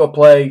 I'm going to go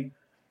play.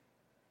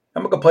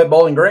 I'm going to go play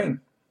Bowling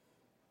Green.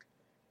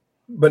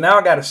 But now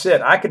I got to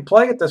sit. I could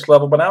play at this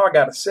level, but now I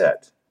got to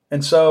sit.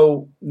 And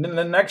so then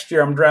the next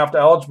year I'm draft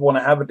eligible and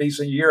I have a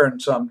decent year,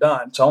 and so I'm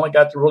done. So I only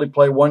got to really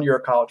play 1 year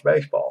of college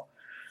baseball.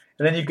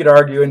 And then you could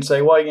argue and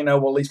say, well,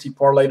 at least he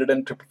parlayed it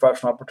into a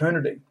professional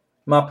opportunity.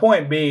 My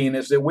point being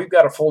is that we've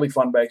got to fully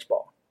fund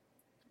baseball.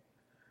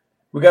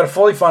 We've got to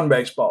fully fund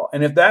baseball.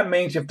 And if that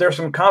means if there's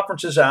some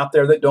conferences out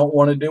there that don't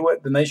want to do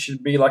it, then they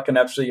should be like an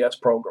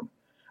FCS program.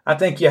 I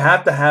think you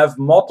have to have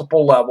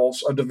multiple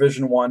levels of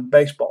Division I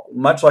baseball,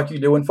 much like you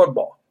do in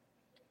football.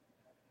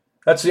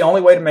 That's the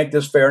only way to make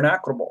this fair and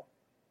equitable.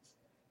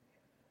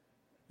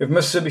 If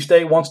Mississippi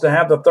State wants to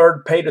have the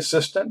third paid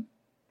assistant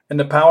and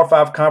the Power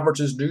 5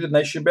 conferences do, then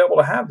they should be able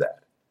to have that.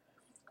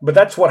 But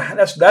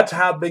that's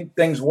how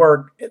things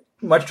work,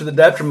 much to the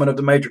detriment of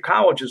the major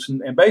colleges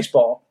in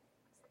baseball,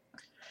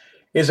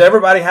 is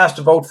everybody has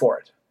to vote for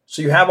it.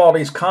 So you have all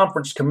these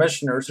conference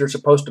commissioners that are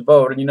supposed to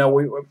vote.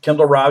 And,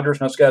 Kendall Rogers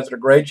and those guys did a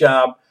great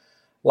job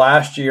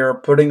last year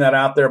putting that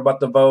out there about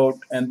the vote.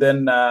 And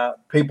then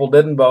people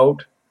didn't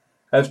vote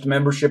as the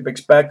membership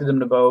expected them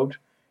to vote.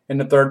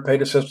 And the third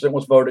paid assistant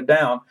was voted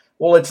down.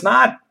 Well, it's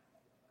not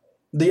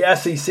the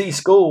SEC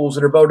schools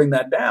that are voting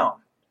that down.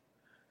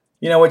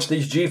 It's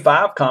these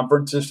G5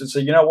 conferences that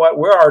say, you know what,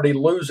 we're already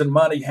losing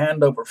money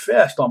hand over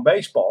fist on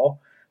baseball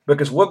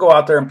because we'll go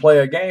out there and play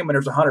a game and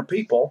there's 100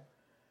 people.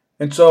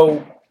 And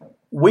so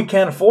we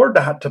can't afford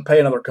to pay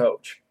another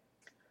coach.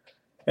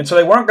 And so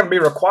they weren't going to be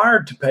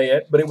required to pay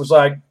it, but it was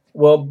like,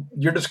 well,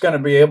 you're just going to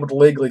be able to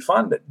legally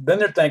fund it. Then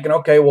they're thinking,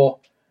 okay, well,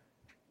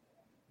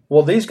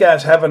 these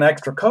guys have an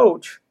extra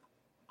coach,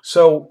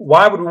 so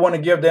why would we want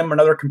to give them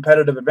another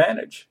competitive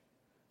advantage?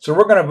 So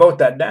we're going to vote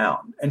that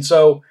down. And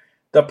so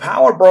the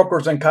power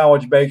brokers in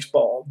college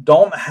baseball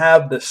don't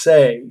have the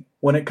say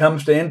when it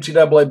comes to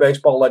NCAA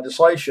baseball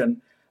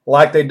legislation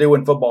like they do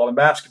in football and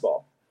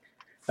basketball.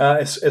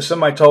 As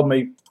somebody told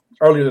me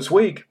earlier this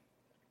week,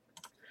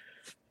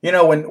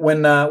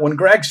 when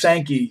Greg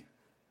Sankey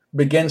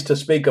begins to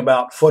speak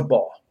about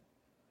football,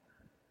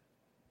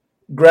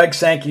 Greg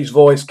Sankey's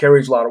voice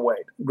carries a lot of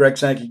weight. Greg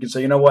Sankey can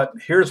say, you know what,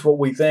 here's what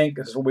we think,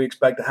 this is what we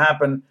expect to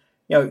happen.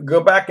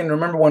 Go back and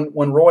remember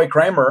when Roy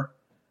Kramer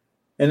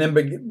and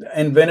then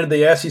invented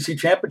the SEC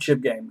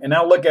championship game. And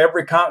now look,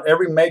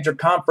 every major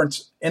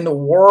conference in the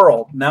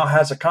world now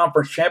has a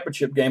conference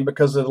championship game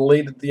because of the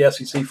lead that the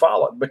SEC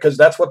followed, because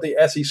that's what the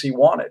SEC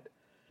wanted.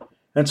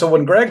 And so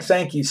when Greg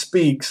Sankey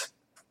speaks,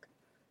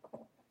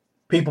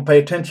 people pay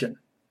attention.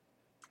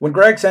 When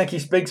Greg Sankey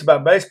speaks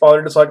about baseball,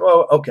 they're just like,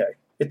 oh, okay.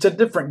 It's a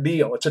different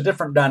deal. It's a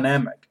different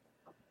dynamic.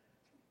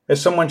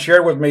 As someone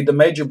shared with me, the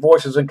major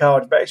voices in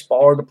college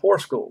baseball are the poor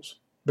schools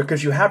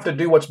because you have to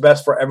do what's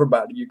best for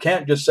everybody. You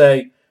can't just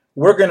say,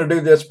 we're going to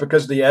do this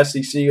because the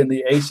SEC and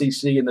the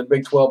ACC and the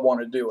Big 12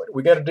 want to do it.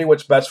 We got to do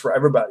what's best for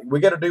everybody. We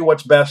got to do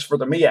what's best for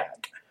the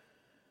MEAC.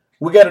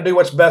 We got to do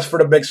what's best for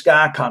the Big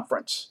Sky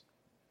Conference.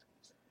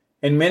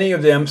 And many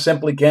of them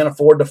simply can't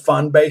afford to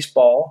fund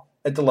baseball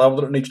at the level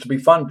that it needs to be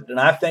funded. And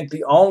I think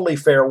the only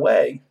fair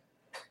way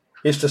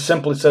is to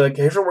simply say,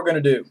 okay, here's what we're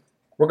going to do.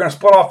 We're going to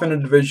split off into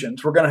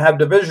divisions. We're going to have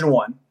Division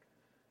I.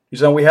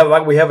 We have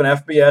an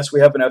FBS, we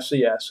have an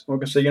FCS. We're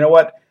going to say, you know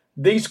what?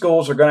 These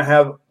schools are going to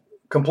have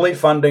complete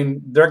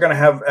funding. They're going to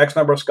have X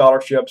number of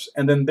scholarships.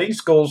 And then these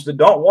schools that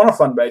don't want to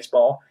fund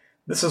baseball,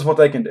 this is what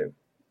they can do.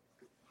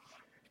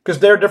 Because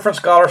there are different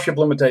scholarship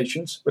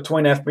limitations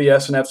between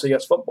FBS and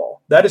FCS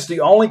football. That is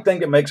the only thing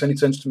that makes any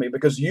sense to me,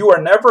 because you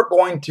are never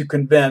going to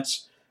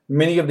convince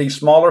many of these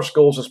smaller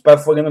schools,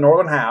 especially in the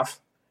northern half,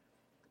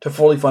 to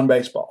fully fund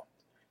baseball.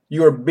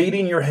 You are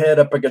beating your head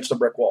up against a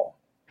brick wall.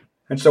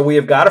 And so we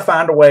have got to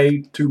find a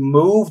way to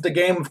move the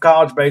game of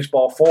college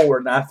baseball forward.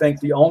 And I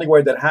think the only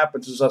way that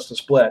happens is us to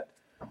split.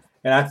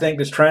 And I think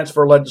this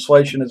transfer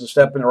legislation is a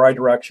step in the right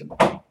direction.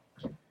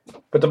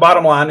 But the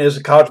bottom line is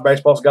that college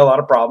baseball's got a lot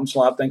of problems, a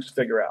lot of things to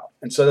figure out.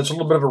 And so that's a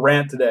little bit of a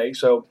rant today.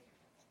 So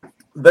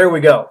there we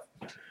go.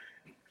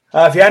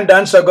 If you hadn't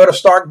done so, go to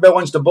Stark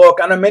Billings the book.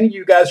 I know many of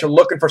you guys are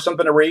looking for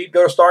something to read.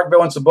 Go to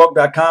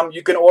starkbillingsthebook.com.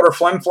 You can order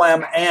Flim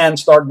Flam and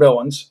Stark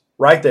Billings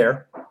right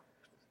there.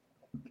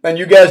 And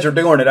you guys are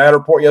doing it. I had a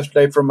report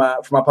yesterday from my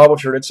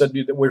publisher that said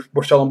that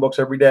we're selling books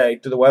every day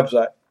to the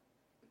website.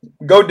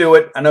 Go do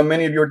it. I know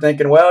many of you are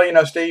thinking, well,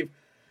 Steve,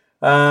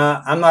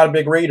 I'm not a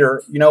big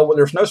reader.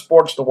 There's no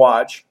sports to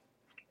watch.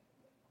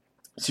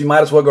 So you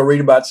might as well go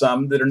read about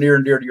some that are near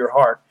and dear to your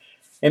heart.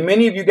 And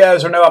many of you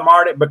guys know I'm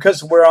already,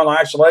 because we're on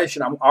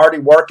isolation, I'm already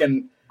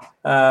working,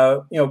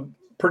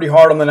 pretty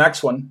hard on the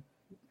next one,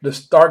 the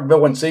Stark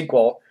Billings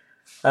sequel.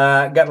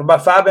 Got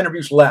about 5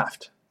 interviews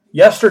left.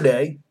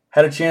 Yesterday,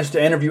 had a chance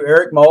to interview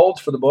Eric Moulds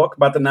for the book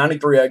about the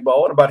 93 Egg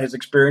Bowl and about his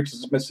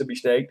experiences at Mississippi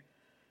State.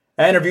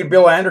 I interviewed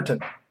Bill Anderton.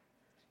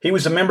 He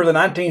was a member of the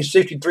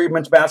 1963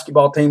 men's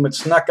basketball team that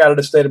snuck out of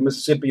the state of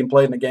Mississippi and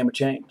played in the Game of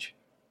Change.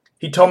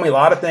 He told me a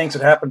lot of things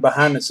that happened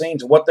behind the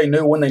scenes, what they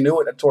knew, when they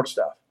knew it, that sort of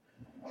stuff.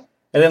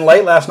 And then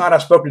late last night, I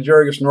spoke to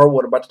Jarius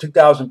Norwood about the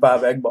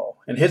 2005 Egg Bowl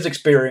and his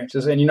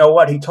experiences. And you know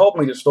what? He told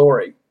me the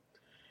story.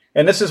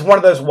 And this is one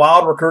of those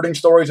wild recruiting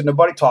stories that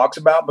nobody talks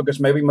about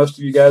because maybe most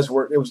of you guys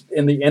it was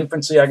in the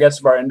infancy, I guess,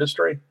 of our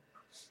industry.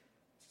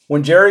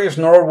 When Jarius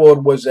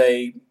Norwood was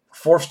a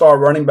 4-star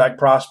running back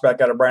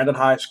prospect out of Brandon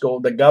High School,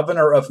 the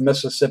governor of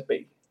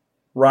Mississippi,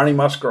 Ronnie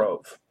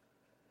Musgrove,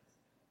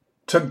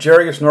 took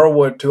Jarius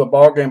Norwood to a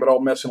ball game at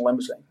Ole Miss in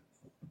limousine.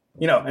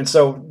 And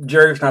so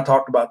Jarius and I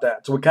talked about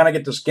that. So we kind of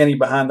get the skinny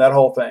behind that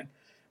whole thing.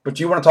 But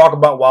you want to talk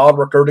about wild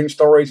recruiting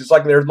stories? It's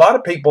like there's a lot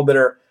of people that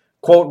are,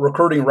 quote,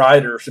 recruiting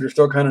writers that are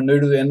still kind of new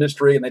to the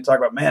industry, and they talk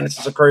about, man, this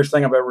is the craziest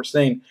thing I've ever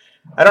seen.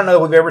 I don't know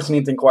if we've ever seen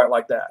anything quite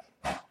like that,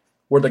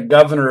 where the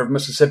governor of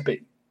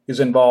Mississippi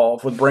is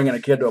involved with bringing a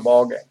kid to a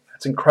ball game.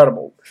 That's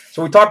incredible.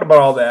 So we talked about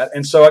all that.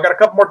 And so I got a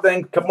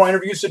couple more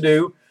interviews to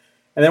do,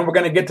 and then we're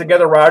going to get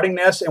together writing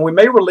this, and we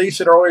may release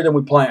it earlier than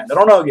we planned. I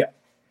don't know yet.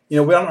 We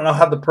don't know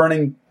how the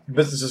printing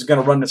business is going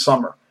to run this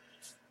summer.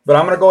 But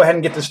I'm going to go ahead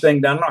and get this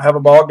thing done. I don't have a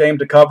ball game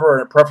to cover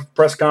and a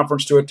press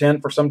conference to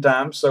attend for some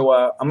time. So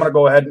I'm going to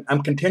go ahead.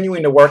 I'm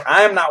continuing to work.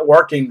 I am not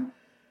working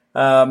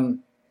any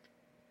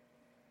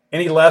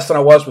less than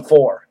I was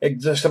before. I'm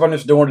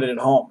just doing it at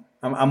home.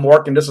 I'm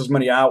working just as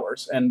many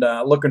hours and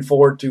looking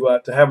forward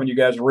to having you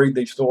guys read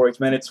these stories.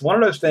 Man, it's one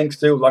of those things,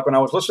 too, like when I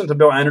was listening to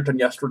Bill Anderton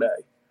yesterday,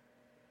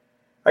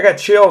 I got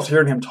chills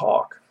hearing him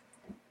talk,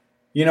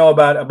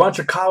 about a bunch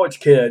of college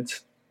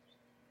kids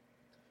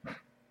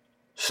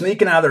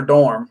sneaking out of their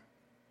dorm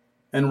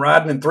and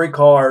riding in 3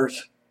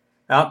 cars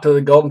out to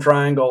the Golden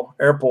Triangle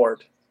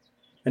Airport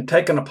and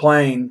taking a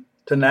plane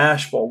to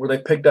Nashville where they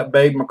picked up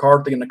Babe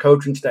McCarthy and the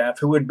coaching staff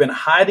who had been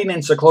hiding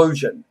in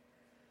seclusion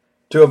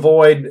to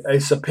avoid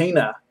a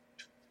subpoena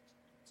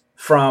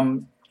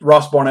from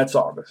Ross Barnett's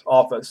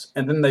office.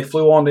 And then they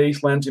flew on to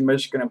East Lansing,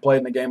 Michigan and played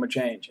in the Game of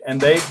Change. And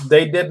they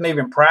didn't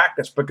even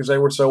practice because they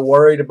were so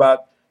worried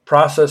about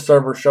process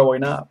servers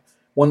showing up.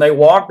 When they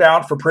walked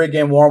out for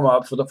pregame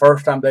warm-ups for the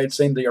first time they'd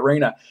seen the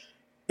arena,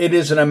 it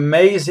is an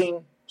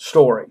amazing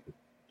story.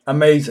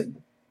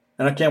 Amazing.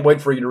 And I can't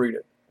wait for you to read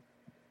it.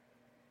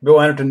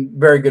 Bill Anderton,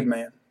 very good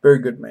man. Very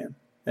good man.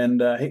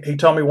 And he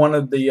told me one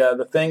of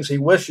the things he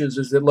wishes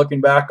is that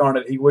looking back on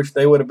it, he wished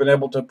they would have been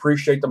able to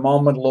appreciate the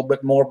moment a little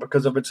bit more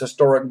because of its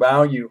historic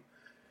value.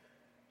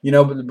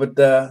 But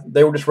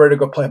they were just ready to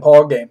go play a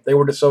ball game. They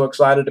were just so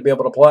excited to be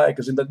able to play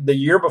because the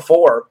year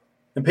before,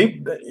 and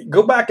people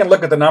go back and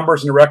look at the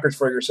numbers and the records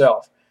for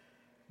yourself.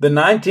 The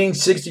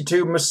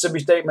 1962 Mississippi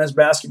State men's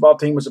basketball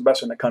team was the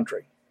best in the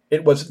country.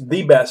 It was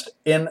the best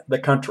in the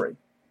country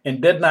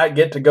and did not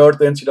get to go to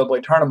the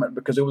NCAA tournament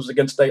because it was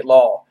against state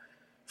law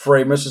for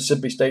a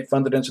Mississippi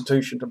State-funded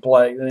institution to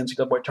play the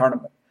NCAA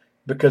tournament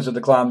because of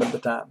the climate at the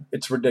time.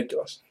 It's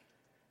ridiculous.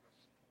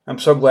 I'm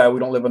so glad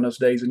we don't live in those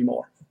days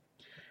anymore.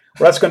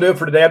 Well, that's going to do it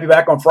for today. I'll be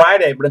back on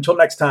Friday. But until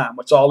next time,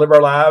 let's all live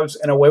our lives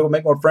in a way we'll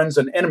make more friends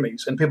than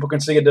enemies, and people can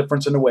see a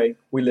difference in the way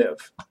we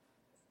live.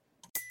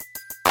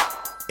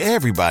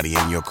 Everybody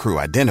in your crew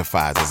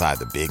identifies as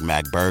either Big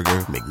Mac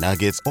Burger,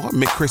 McNuggets, or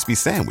McCrispy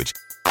Sandwich.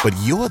 But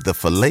you're the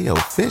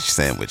Filet-O-Fish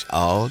Sandwich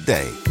all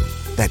day.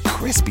 That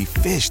crispy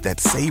fish, that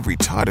savory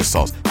tartar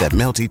sauce, that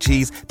melty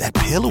cheese, that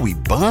pillowy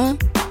bun.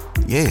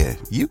 Yeah,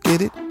 you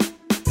get it.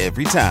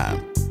 Every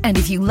time. And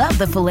if you love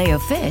the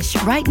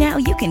Filet-O-Fish, right now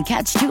you can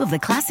catch 2 of the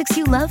classics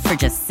you love for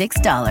just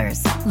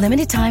 $6.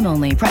 Limited time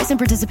only. Price and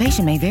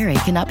participation may vary.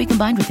 Cannot be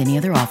combined with any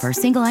other offer.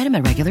 Single item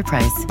at regular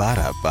price.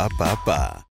 Ba-da-ba-ba-ba.